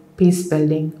studied peace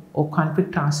building or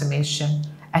conflict transformation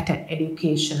at an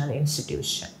educational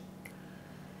institution.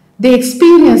 They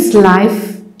experienced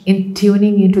life in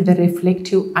tuning into the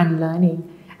reflective unlearning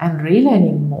and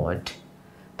relearning mode,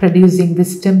 producing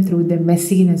wisdom through the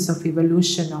messiness of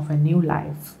evolution of a new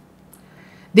life.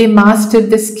 They mastered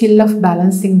the skill of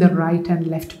balancing the right and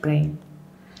left brain.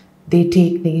 They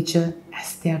take nature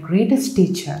as their greatest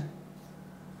teacher.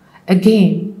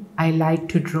 Again, I like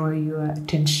to draw your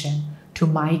attention to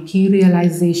my key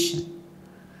realization: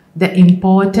 the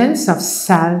importance of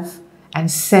self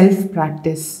and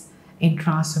self-practice in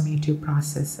transformative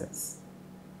processes.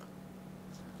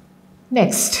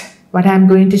 Next, what I'm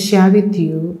going to share with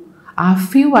you are a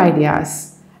few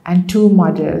ideas and 2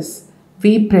 models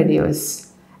we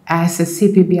produce as a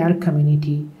CPBR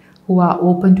community who are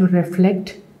open to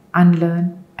reflect,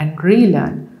 unlearn, and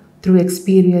relearn through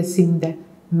experiencing the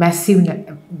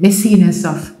messiness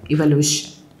of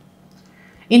evolution.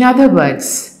 In other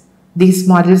words, these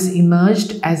models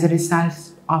emerged as a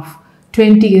result of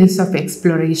 20 years of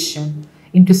exploration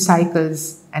into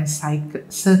cycles and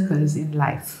circles in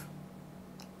life.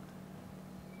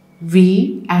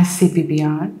 We, as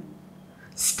CPBR,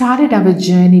 started our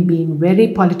journey being very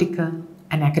political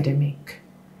and academic.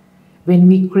 When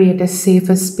we create a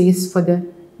safer space for the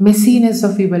messiness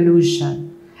of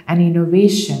evolution and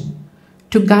innovation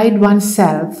to guide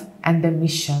oneself and the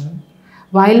mission,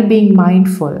 while being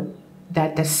mindful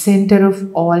that the center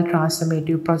of all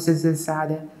transformative processes are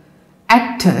the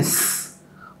actors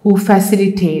who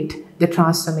facilitate the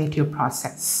transformative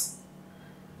process.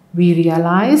 We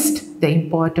realized the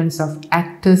importance of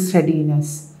actors'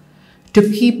 readiness to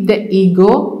keep the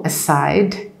ego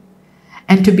aside,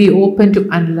 and to be open to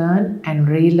unlearn and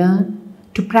relearn,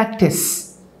 to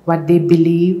practice what they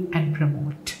believe and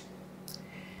promote.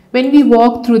 When we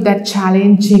walked through that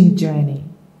challenging journey,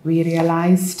 we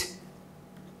realized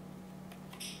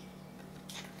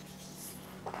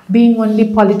being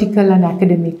only political and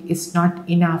academic is not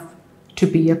enough to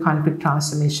be a conflict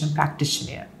transformation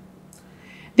practitioner.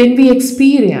 Then we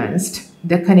experienced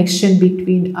the connection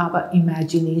between our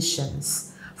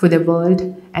imaginations for the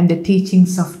world and the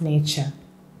teachings of nature.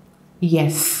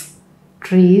 Yes,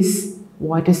 trees,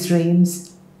 water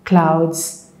streams,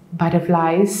 clouds,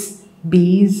 butterflies,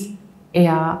 bees,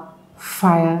 air,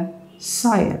 fire,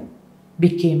 soil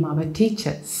became our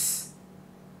teachers.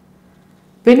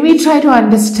 When we try to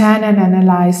understand and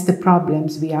analyze the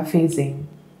problems we are facing,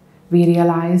 we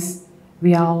realize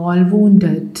we are all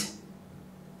wounded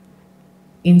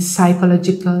in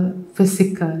psychological,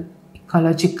 physical,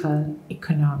 ecological,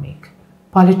 economic,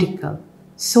 political,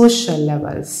 social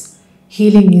levels.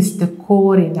 Healing is the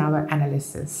core in our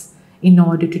analysis in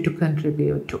order to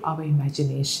contribute to our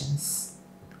imaginations.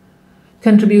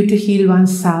 Contribute to heal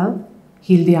oneself,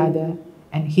 heal the other,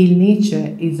 and heal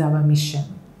nature is our mission.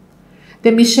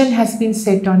 The mission has been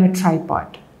set on a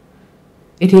tripod.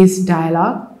 It is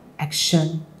dialogue,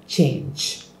 action,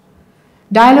 change.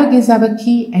 Dialogue is our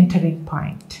key entering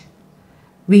point.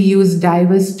 We use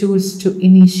diverse tools to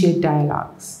initiate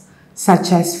dialogues,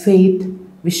 such as faith,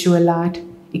 visual art,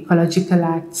 ecological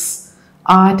acts,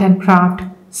 art and craft,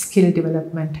 skill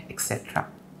development, etc.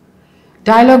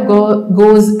 Dialogue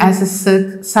goes as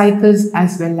a cycles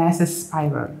as well as a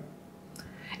spiral.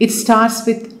 It starts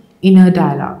with inner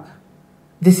dialogue.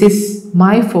 This is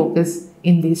my focus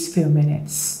in these few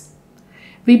minutes.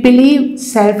 We believe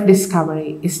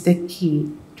self-discovery is the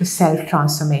key to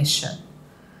self-transformation.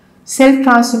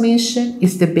 Self-transformation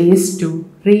is the base to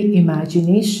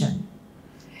reimagination.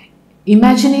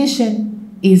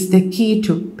 Imagination is the key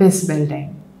to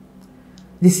peacebuilding.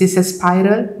 This is a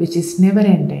spiral which is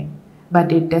never-ending,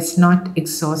 but it does not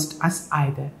exhaust us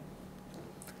either.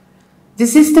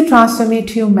 This is the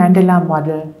transformative Mandela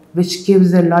model, which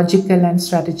gives a logical and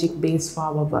strategic base for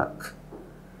our work.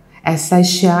 As I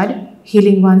shared,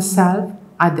 healing oneself,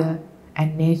 other,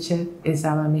 and nature is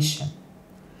our mission.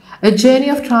 A journey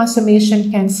of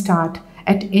transformation can start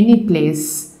at any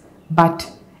place,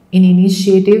 but in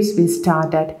initiatives we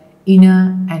start at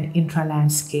inner and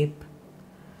intra-landscape.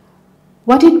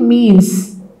 What it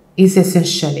means is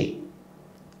essentially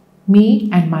me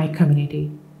and my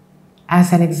community.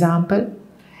 As an example,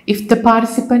 if the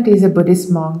participant is a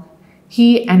Buddhist monk,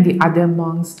 he and the other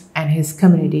monks and his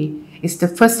community is the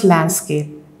first landscape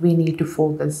we need to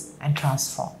focus and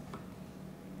transform.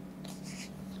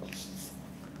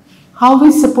 How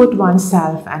we support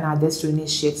oneself and others to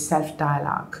initiate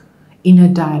self-dialogue, inner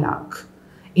dialogue,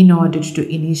 in order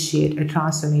to initiate a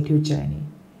transformative journey.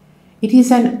 It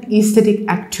is an aesthetic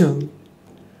act too.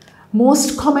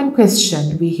 Most common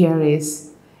question we hear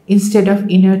is, instead of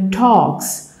inner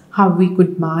talks, how we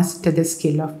could master the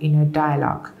skill of inner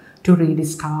dialogue to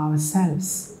rediscover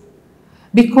ourselves.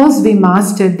 Because we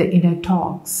mastered the inner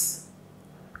talks,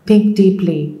 think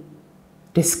deeply,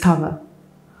 discover.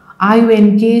 Are you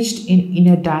engaged in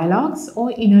inner dialogues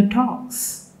or inner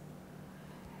talks?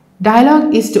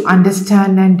 Dialogue is to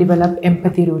understand and develop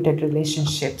empathy-rooted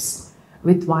relationships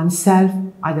with oneself,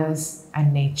 others,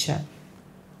 and nature.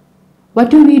 What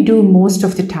do we do most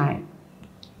of the time?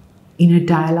 Inner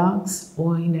dialogues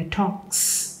or inner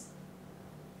talks?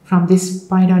 From this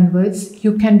point onwards,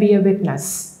 you can be a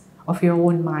witness of your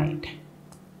own mind.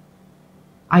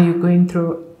 Are you going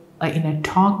through an inner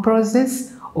talk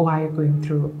process or are you going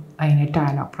through an inner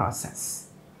dialogue process?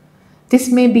 This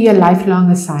may be a lifelong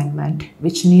assignment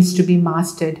which needs to be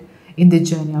mastered in the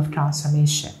journey of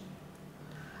transformation.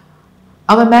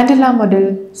 Our Mandela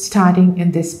model starting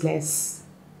in this place,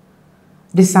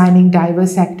 designing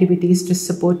diverse activities to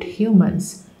support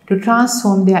humans to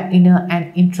transform their inner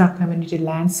and intra-community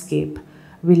landscape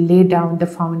will lay down the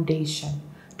foundation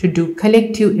to do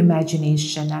collective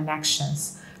imagination and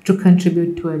actions to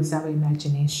contribute towards our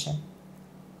imagination.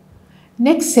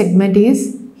 Next segment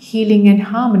is Healing and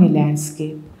Harmony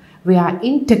Landscape, where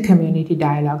inter-community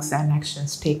dialogues and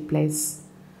actions take place.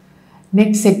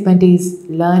 Next segment is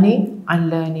Learning,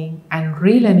 Unlearning, and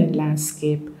Relearning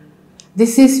Landscape.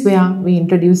 This is where we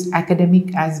introduce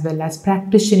academic as well as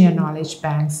practitioner knowledge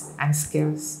banks and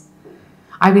skills.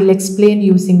 I will explain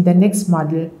using the next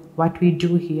model what we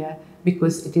do here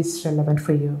because it is relevant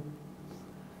for you.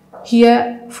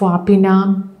 Here for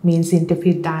APINAM means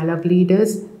Interfaith Dialogue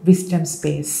Leaders, Wisdom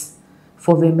Space.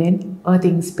 For women,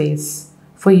 Earthing Space.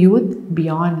 For youth,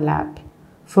 Beyond Lab.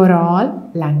 for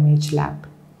all language lab.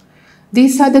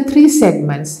 These are the three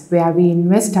segments where we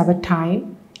invest our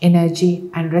time, energy,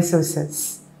 and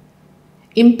resources.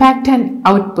 Impact and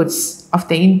outputs of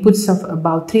the inputs of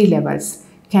about 3 levels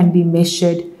can be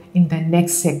measured in the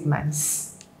next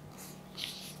segments.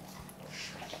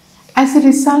 As a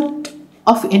result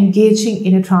of engaging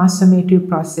in a transformative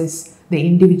process, the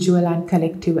individual and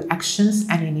collective actions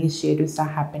and initiatives are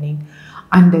happening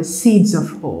under seeds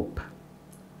of hope.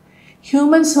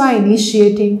 Humans who are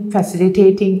initiating,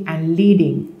 facilitating, and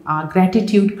leading are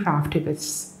gratitude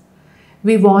craftivists.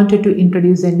 We wanted to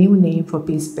introduce a new name for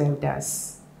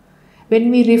Peacebuilders.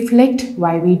 When we reflect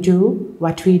why we do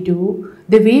what we do,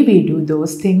 the way we do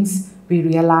those things, we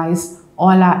realize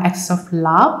all are acts of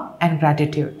love and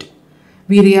gratitude.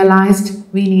 We realized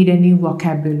we need a new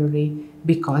vocabulary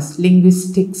because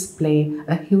linguistics play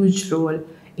a huge role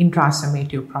in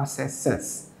transformative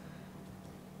processes.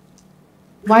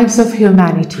 Vibes of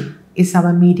Humanity is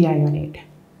our media unit.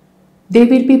 They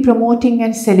will be promoting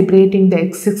and celebrating the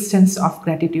existence of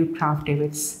gratitude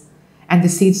craftivists and the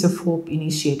Seeds of Hope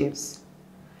initiatives.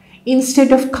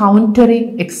 Instead of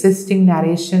countering existing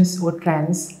narrations or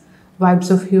trends,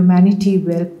 Vibes of Humanity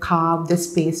will carve the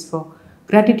space for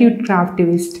gratitude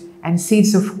craftivists and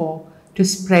Seeds of Hope to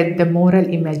spread the moral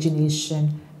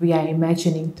imagination we are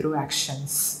imagining through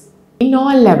actions. In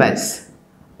all levels,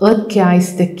 Earth care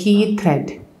is the key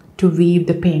thread to weave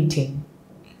the painting.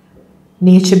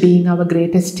 Nature being our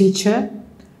greatest teacher,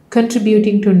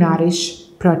 contributing to nourish,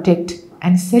 protect,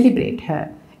 and celebrate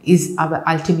her is our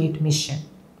ultimate mission.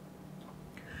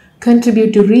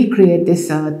 Contribute to recreate this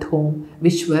Earth home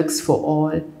which works for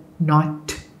all,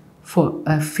 not for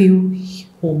a few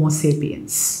Homo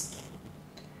sapiens.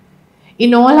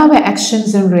 In all our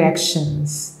actions and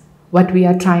reactions, what we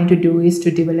are trying to do is to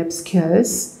develop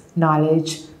skills,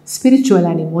 knowledge, spiritual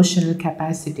and emotional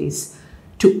capacities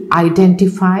to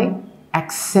identify,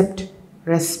 accept,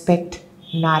 respect,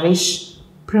 nourish,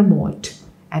 promote,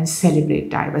 and celebrate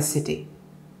diversity.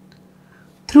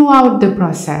 Throughout the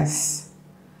process,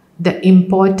 the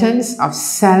importance of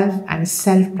self and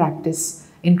self-practice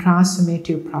in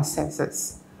transformative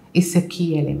processes is a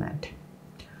key element.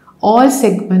 All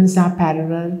segments are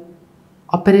parallel,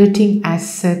 operating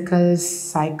as circles,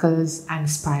 cycles, and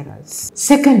spirals.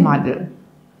 Second model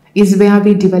is where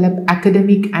we develop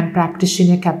academic and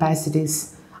practitioner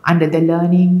capacities under the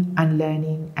learning,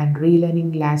 unlearning, and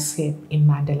relearning landscape in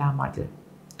Mandela model.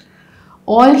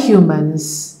 All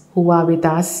humans who are with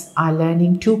us are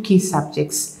learning 2 key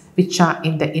subjects which are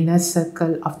in the inner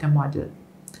circle of the model.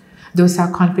 Those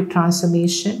are conflict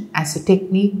transformation as a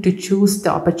technique to choose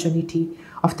the opportunity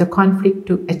of the conflict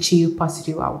to achieve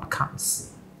positive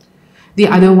outcomes. The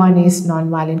other one is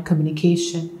nonviolent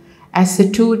communication as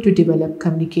a tool to develop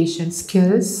communication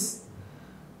skills,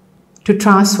 to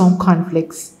transform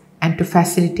conflicts, and to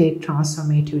facilitate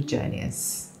transformative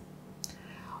journeys.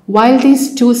 While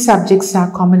these 2 subjects are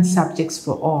common subjects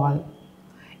for all,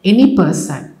 any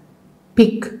person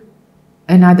pick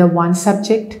another 1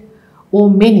 subject or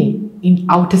many in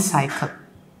outer cycle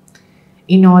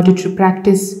in order to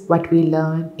practice what we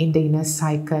learn in the inner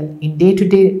cycle in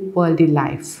day-to-day worldly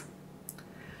life.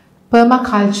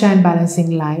 Permaculture and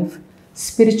balancing life,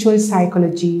 spiritual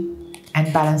psychology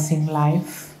and balancing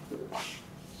life,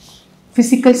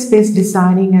 physical space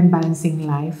designing and balancing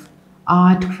life,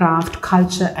 art, craft,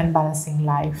 culture and balancing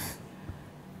life,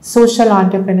 social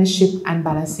entrepreneurship and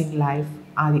balancing life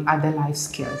are the other life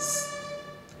skills.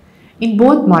 In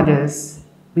both models,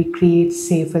 we create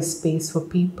safer space for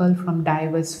people from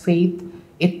diverse faith,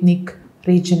 ethnic,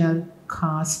 regional,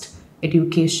 caste,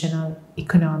 educational,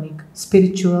 economic,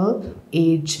 spiritual,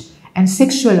 age, and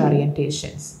sexual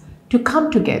orientations to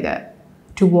come together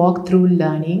to walk through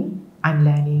learning,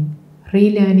 unlearning,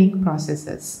 relearning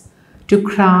processes, to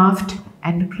craft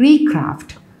and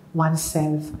recraft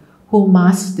oneself who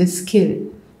masters the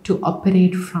skill to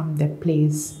operate from the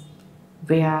place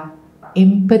where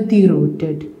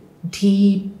empathy-rooted,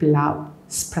 deep love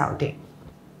sprouting.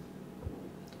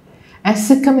 As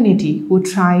a community who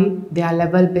try their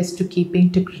level best to keep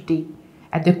integrity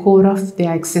at the core of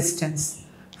their existence,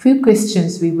 few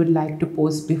questions we would like to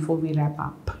pose before we wrap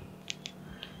up.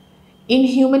 In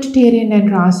humanitarian and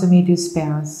transformative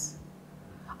spheres,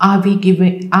 are we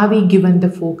given the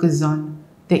focus on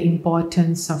the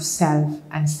importance of self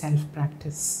and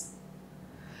self-practice?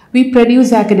 We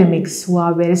produce academics who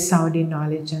are well sound in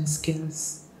knowledge and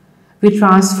skills. We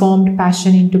transformed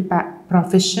passion into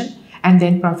profession and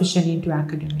then profession into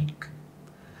academic.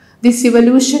 This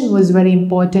evolution was very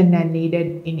important and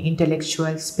needed in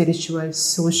intellectual, spiritual,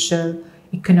 social,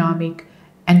 economic,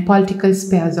 and political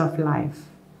spheres of life.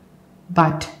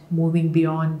 But moving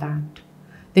beyond that,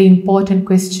 the important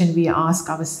question we ask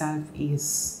ourselves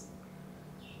is,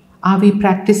 are we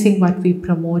practicing what we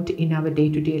promote in our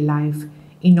day-to-day life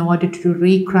in order to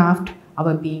recraft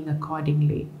our being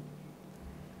accordingly?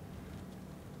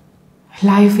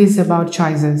 Life is about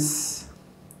choices.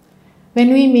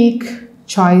 When we make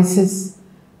choices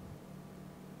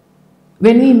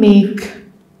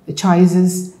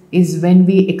is when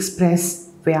we express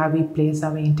where we place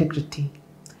our integrity.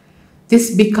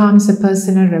 This becomes a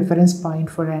personal reference point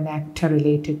for an actor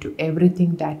related to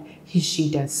everything that she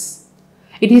does.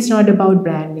 It is not about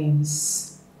brand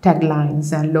names,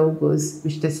 taglines, and logos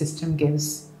which the system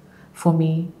gives. For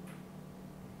me,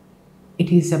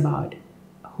 it is about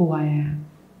who I am.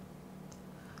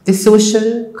 The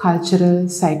social, cultural,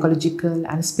 psychological,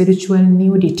 and spiritual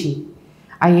nudity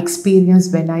I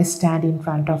experience when I stand in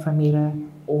front of a mirror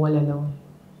all alone.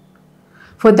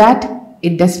 For that,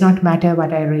 it does not matter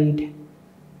what I read,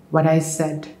 what I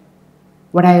said,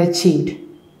 what I achieved,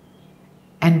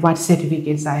 and what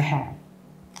certificates I have.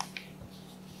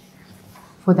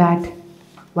 For that,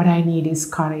 what I need is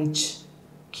courage,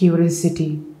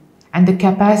 curiosity, and the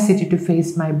capacity to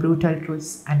face my brutal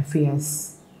truths and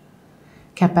fears.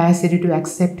 Capacity to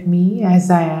accept me as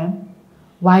I am,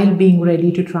 while being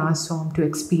ready to transform to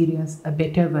experience a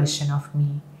better version of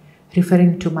me,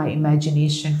 referring to my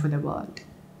imagination for the world.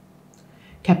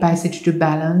 Capacity to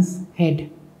balance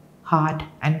head, heart,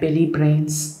 and belly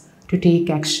brains to take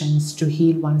actions to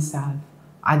heal oneself,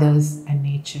 others, and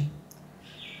nature.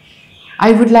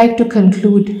 I would like to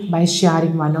conclude by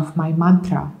sharing one of my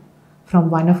mantra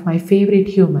from one of my favorite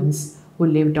humans who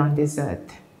lived on this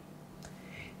earth.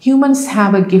 Humans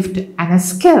have a gift and a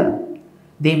skill.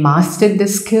 They mastered the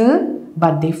skill,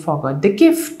 but they forgot the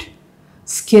gift.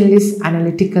 Skill is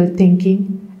analytical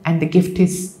thinking, and the gift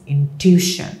is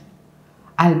intuition.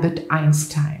 Albert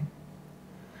Einstein.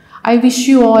 I wish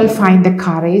you all find the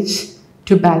courage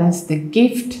to balance the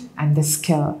gift and the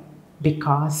skill,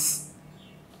 because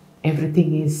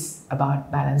everything is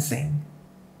about balancing.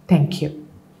 Thank you.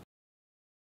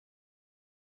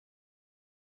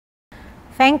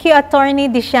 Thank you, Attorney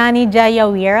Dishani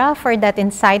Jayawira, for that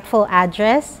insightful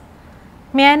address.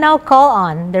 May I now call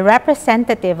on the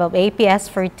representative of APS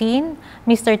 14,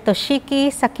 Mr.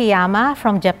 Toshiki Sakiyama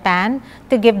from Japan,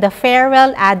 to give the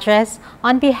farewell address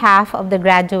on behalf of the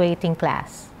graduating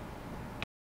class.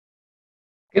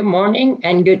 Good morning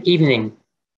and good evening.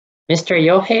 Mr.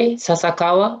 Yohei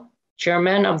Sasakawa,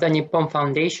 Chairman of the Nippon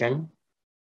Foundation,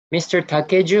 Mr.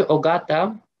 Takeju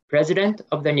Ogata, President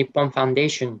of the Nippon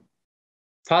Foundation,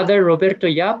 Father Roberto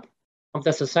Yap of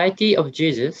the Society of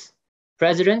Jesus,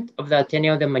 President of the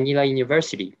Ateneo de Manila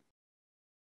University,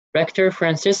 Rector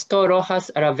Francisco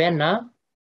Rojas Aravena,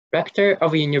 Rector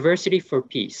of University for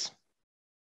Peace,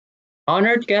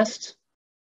 honored guests,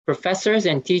 professors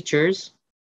and teachers,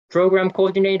 program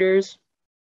coordinators,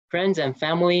 friends and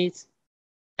families,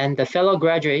 and the fellow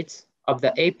graduates of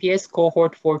the APS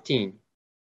Cohort 14.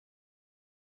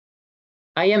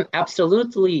 I am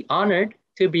absolutely honored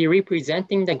to be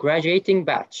representing the graduating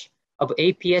batch of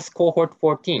APS Cohort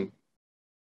 14.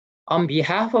 On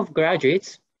behalf of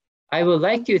graduates, I would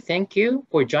like to thank you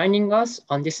for joining us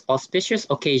on this auspicious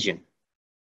occasion.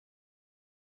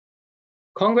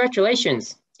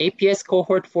 Congratulations, APS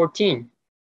Cohort 14,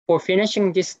 for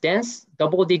finishing this dense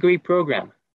double degree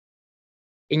program.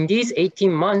 In these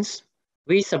 18 months,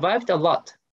 we survived a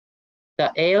lot.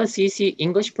 The ALCC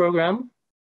English program,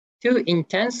 2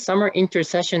 intense summer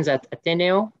intersessions at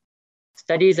Ateneo,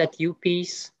 studies at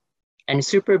UPEACE, and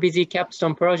super busy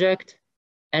capstone project,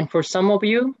 and for some of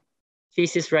you,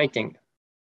 thesis writing.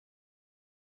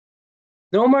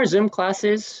 No more Zoom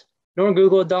classes, nor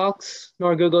Google Docs,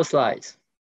 nor Google Slides.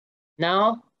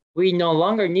 Now, we no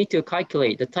longer need to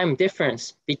calculate the time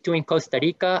difference between Costa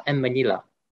Rica and Manila.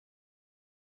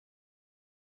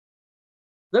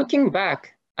 Looking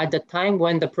back at the time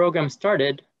when the program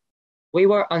started, we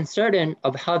were uncertain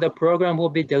of how the program will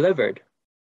be delivered,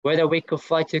 whether we could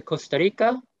fly to Costa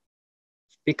Rica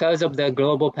because of the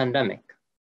global pandemic.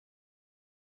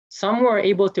 Some were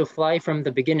able to fly from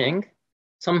the beginning,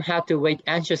 some had to wait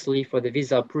anxiously for the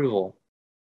visa approval.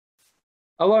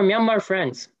 Our Myanmar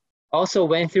friends also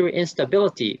went through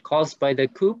instability caused by the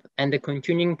coup and the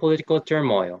continuing political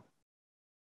turmoil.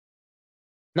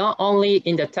 Not only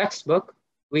in the textbook,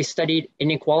 we studied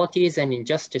inequalities and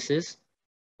injustices,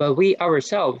 but we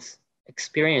ourselves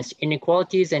experienced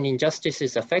inequalities and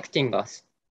injustices affecting us,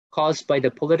 caused by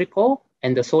the political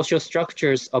and the social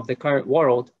structures of the current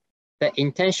world that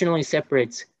intentionally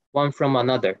separates one from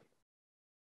another.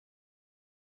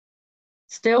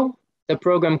 Still, the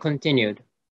program continued.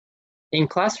 In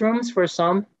classrooms for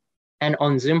some, and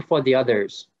on Zoom for the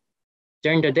others.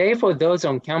 During the day for those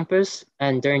on campus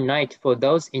and during night for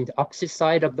those in the opposite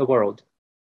side of the world.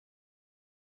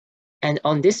 And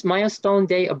on this milestone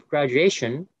day of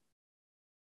graduation,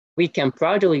 we can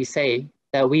proudly say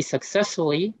that we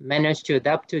successfully managed to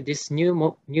adapt to these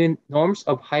new norms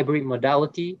of hybrid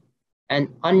modality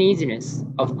and uneasiness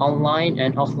of online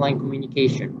and offline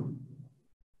communication.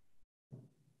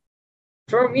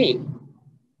 For me,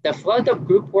 the flood of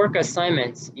group work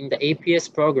assignments in the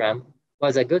APS program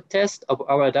was a good test of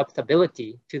our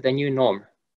adaptability to the new norm.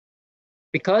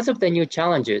 Because of the new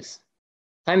challenges,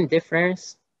 time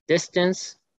difference,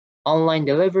 distance, online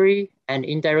delivery, and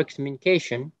indirect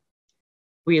communication,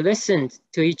 we listened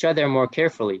to each other more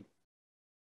carefully.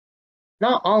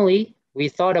 Not only we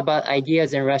thought about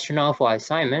ideas and rationale for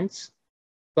assignments,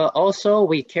 but also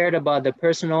we cared about the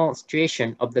personal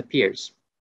situation of the peers.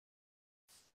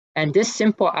 And this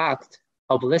simple act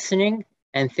of listening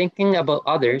and thinking about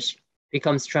others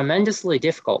becomes tremendously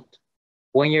difficult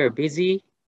when you're busy,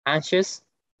 anxious,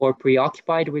 or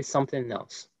preoccupied with something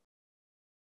else.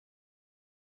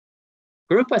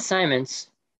 Group assignments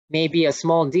may be a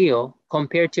small deal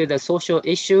compared to the social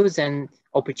issues and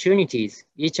opportunities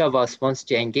each of us wants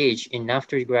to engage in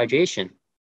after graduation.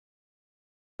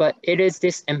 But it is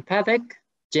this empathic,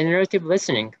 generative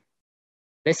listening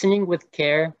with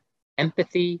care,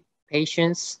 empathy,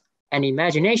 patience, and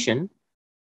imagination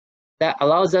that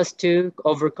allows us to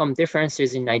overcome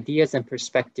differences in ideas and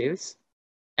perspectives,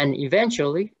 and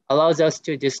eventually allows us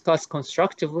to discuss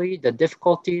constructively the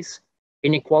difficulties,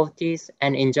 inequalities,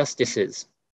 and injustices.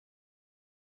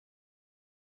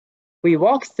 We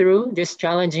walked through this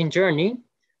challenging journey,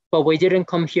 but we didn't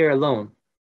come here alone.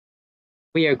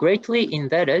 We are greatly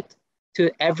indebted to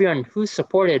everyone who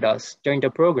supported us during the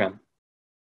program.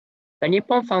 The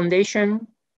Nippon Foundation,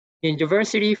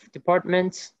 university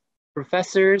departments,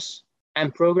 professors,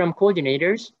 and program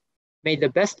coordinators made the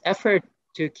best effort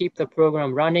to keep the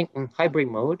program running in hybrid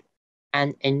mode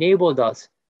and enabled us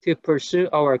to pursue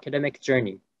our academic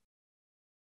journey.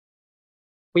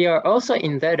 We are also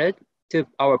indebted to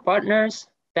our partners,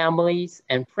 families,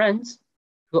 and friends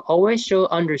who always show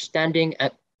understanding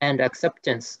and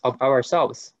acceptance of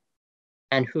ourselves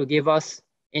and who give us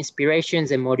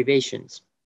inspirations and motivations.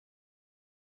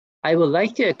 I would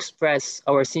like to express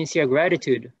our sincere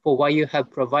gratitude for what you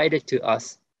have provided to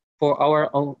us for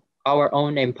our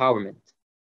own empowerment.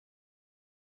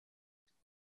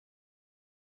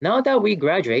 Now that we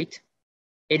graduate,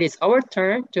 it is our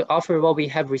turn to offer what we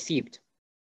have received.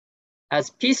 As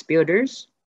peace builders,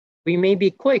 we may be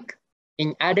quick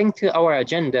in adding to our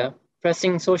agenda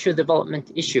pressing social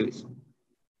development issues.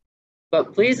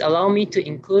 But please allow me to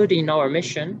include in our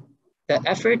mission the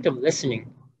effort of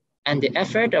listening and the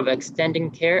effort of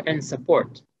extending care and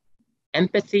support,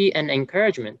 empathy and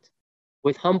encouragement,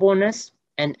 with humbleness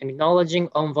and acknowledging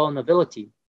own vulnerability,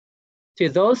 to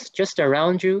those just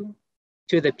around you,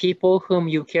 to the people whom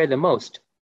you care the most,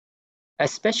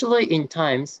 especially in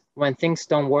times when things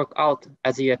don't work out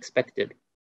as you expected.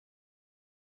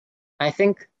 I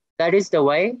think that is the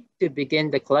way to begin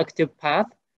the collective path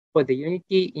for the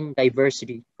unity in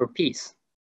diversity for peace.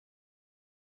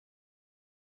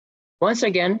 Once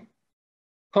again,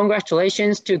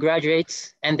 congratulations to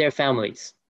graduates and their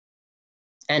families.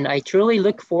 And I truly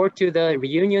look forward to the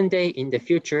reunion day in the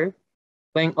future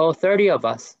when all 30 of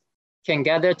us can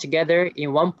gather together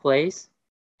in one place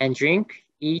and drink,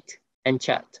 eat, and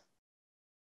chat.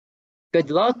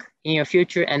 Good luck in your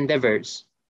future endeavors.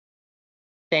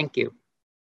 Thank you.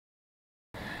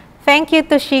 Thank you,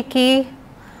 Toshiki.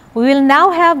 We will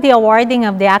now have the awarding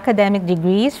of the academic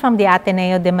degrees from the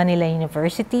Ateneo de Manila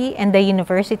University and the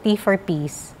University for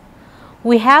Peace.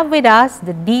 We have with us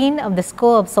the Dean of the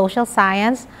School of Social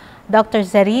Science, Dr.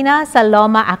 Zarina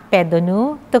Saloma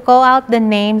Akpedonu, to call out the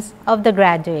names of the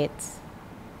graduates.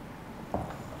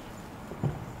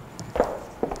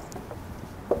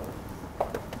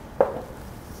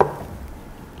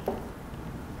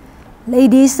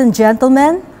 Ladies and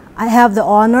gentlemen, I have the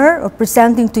honor of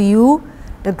presenting to you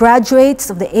the graduates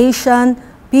of the Asian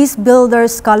Peacebuilders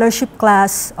Scholarship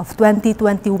Class of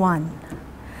 2021.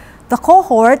 The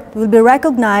cohort will be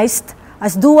recognized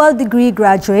as dual degree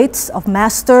graduates of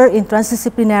Master in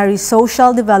Transdisciplinary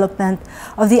Social Development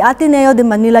of the Ateneo de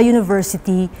Manila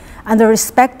University and the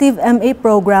respective MA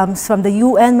programs from the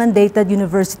UN-mandated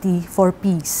University for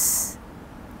Peace.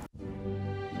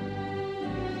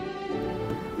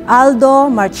 Aldo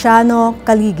Marciano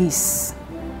Caligis.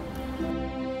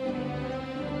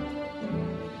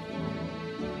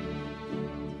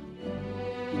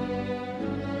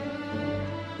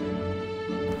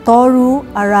 Toru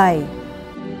Arai.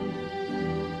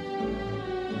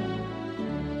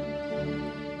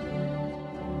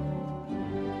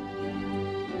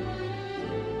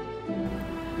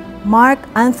 Mark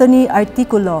Anthony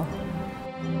Articulo.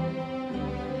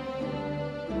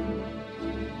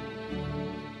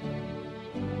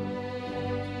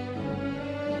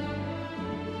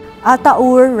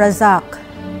 Ataur Razak.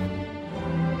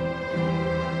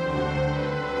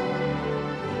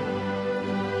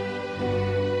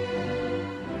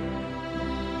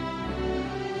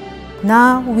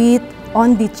 Nawit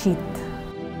Ondichit.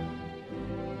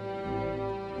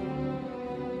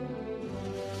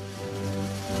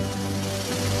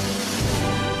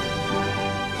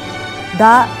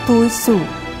 Da Tuy Su.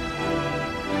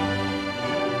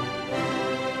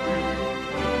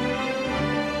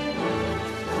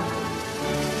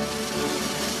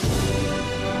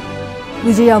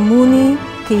 Vijayamuni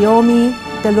Kiyomi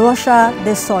Delosha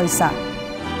de Soysa.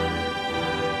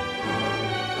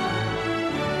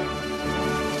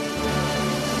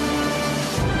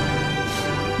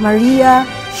 Maria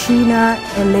Sheena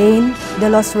Elaine de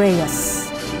los Reyes.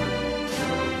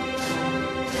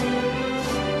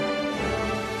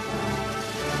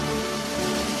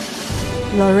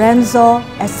 Lorenzo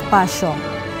Espacio.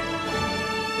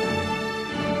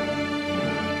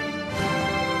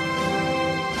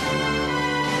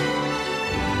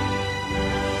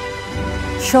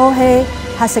 Shohei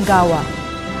Hasegawa.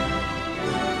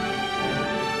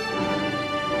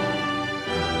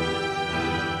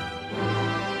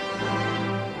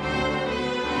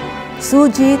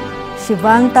 Sujit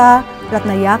Shivanta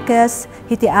Ratnayakes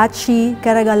Hitiachi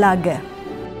Karagalage.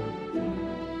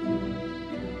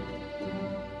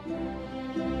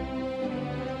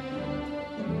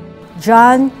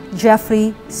 John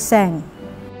Jeffrey Seng.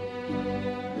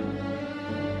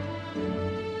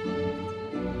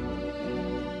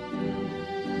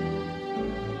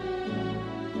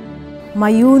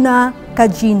 Mayuna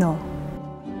Kajino.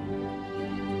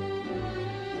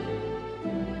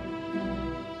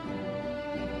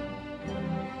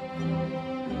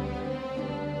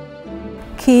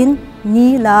 Kin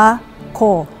Nila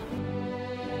Ko.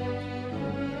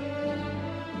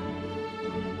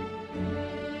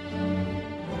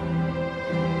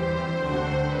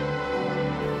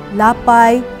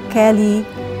 Lapay Kelly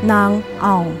Nang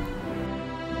Aung.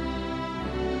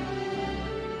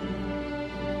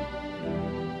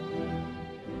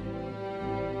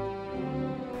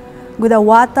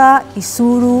 Gudawata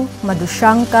Isuru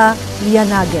Madushanka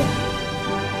Lianage.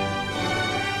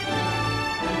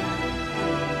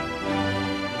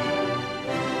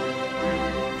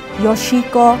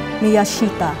 Yoshiko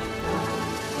Miyashita.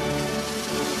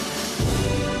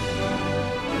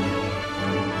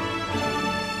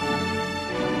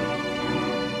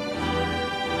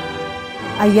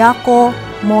 Ayako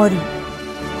Mori.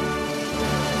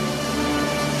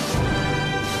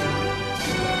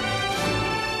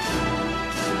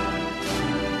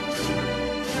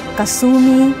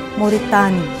 Kasumi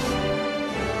Moritani.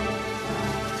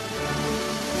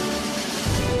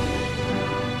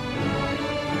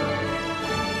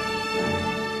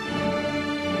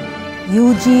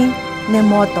 Yuji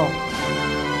Nemoto.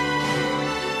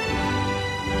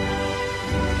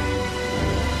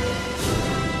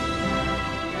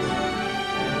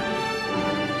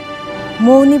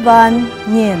 Monivan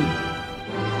Nguyen.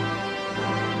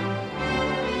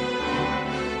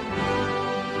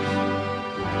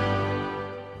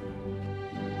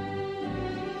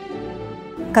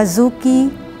 Kazuki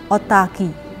Otaki.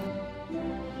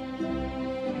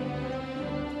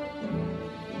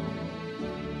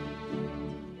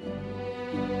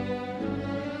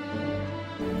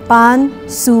 Pan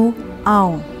Su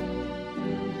Aung.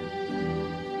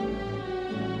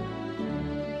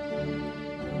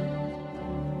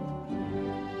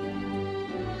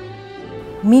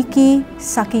 Miki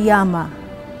Sakiyama.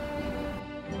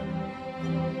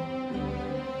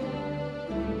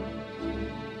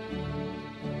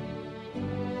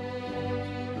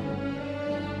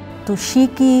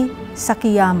 Toshiki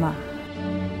Sakiyama.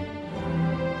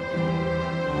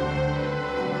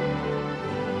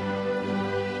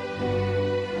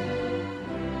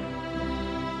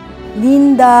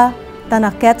 Linda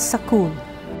Tanaket Sakul.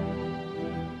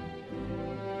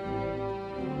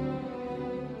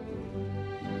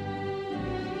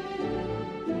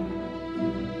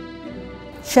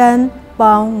 Chen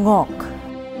Pao Ngok.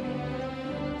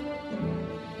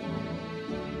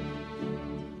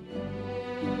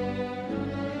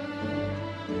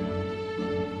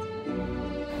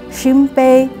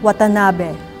 Shimpei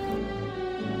Watanabe.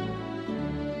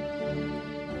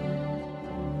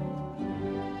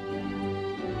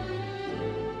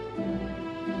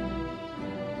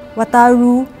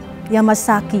 Wataru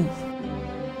Yamasaki.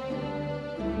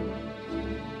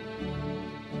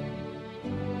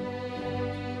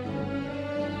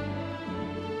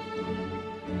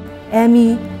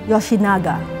 Emi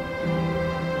Yoshinaga.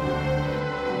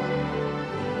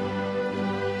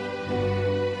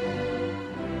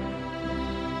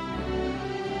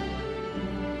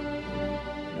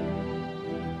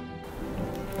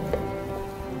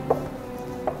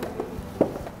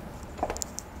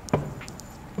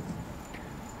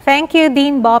 Thank you,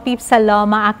 Dean Bopip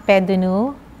Saloma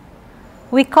Akpedunu.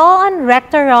 We call on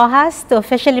Rector Rojas to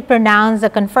officially pronounce the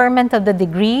conferment of the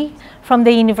degree from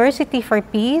the University for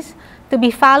Peace, to be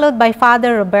followed by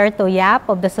Father Roberto Yap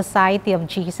of the Society of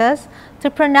Jesus to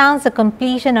pronounce the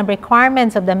completion of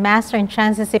requirements of the Master in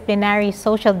Transdisciplinary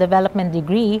Social Development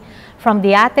degree from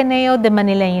the Ateneo de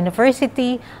Manila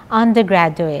University,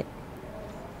 undergraduate.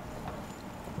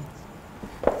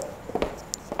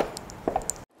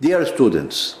 Dear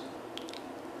students,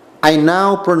 I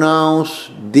now pronounce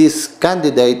this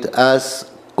candidate as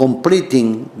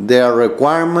completing their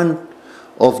requirement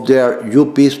of their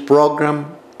UPEACE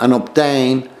program and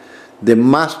obtain the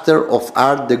Master of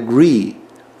Art degree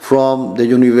from the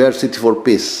University for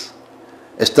Peace,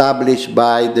 established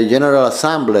by the General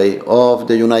Assembly of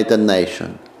the United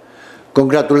Nations.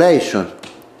 Congratulations!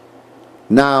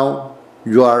 Now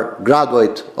you are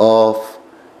graduate of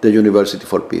the University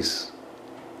for Peace.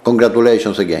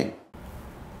 Congratulations again.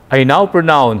 I now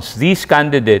pronounce these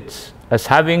candidates as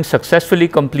having successfully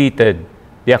completed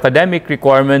the academic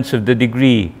requirements of the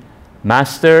degree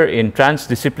Master in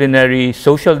Transdisciplinary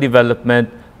Social Development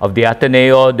of the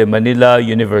Ateneo de Manila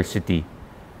University.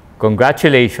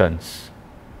 Congratulations!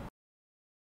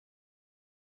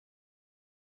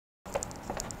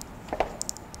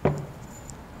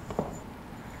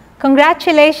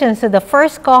 Congratulations to the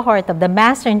first cohort of the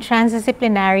Master in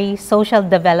Transdisciplinary Social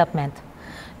Development.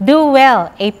 Do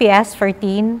well, APS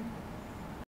 14.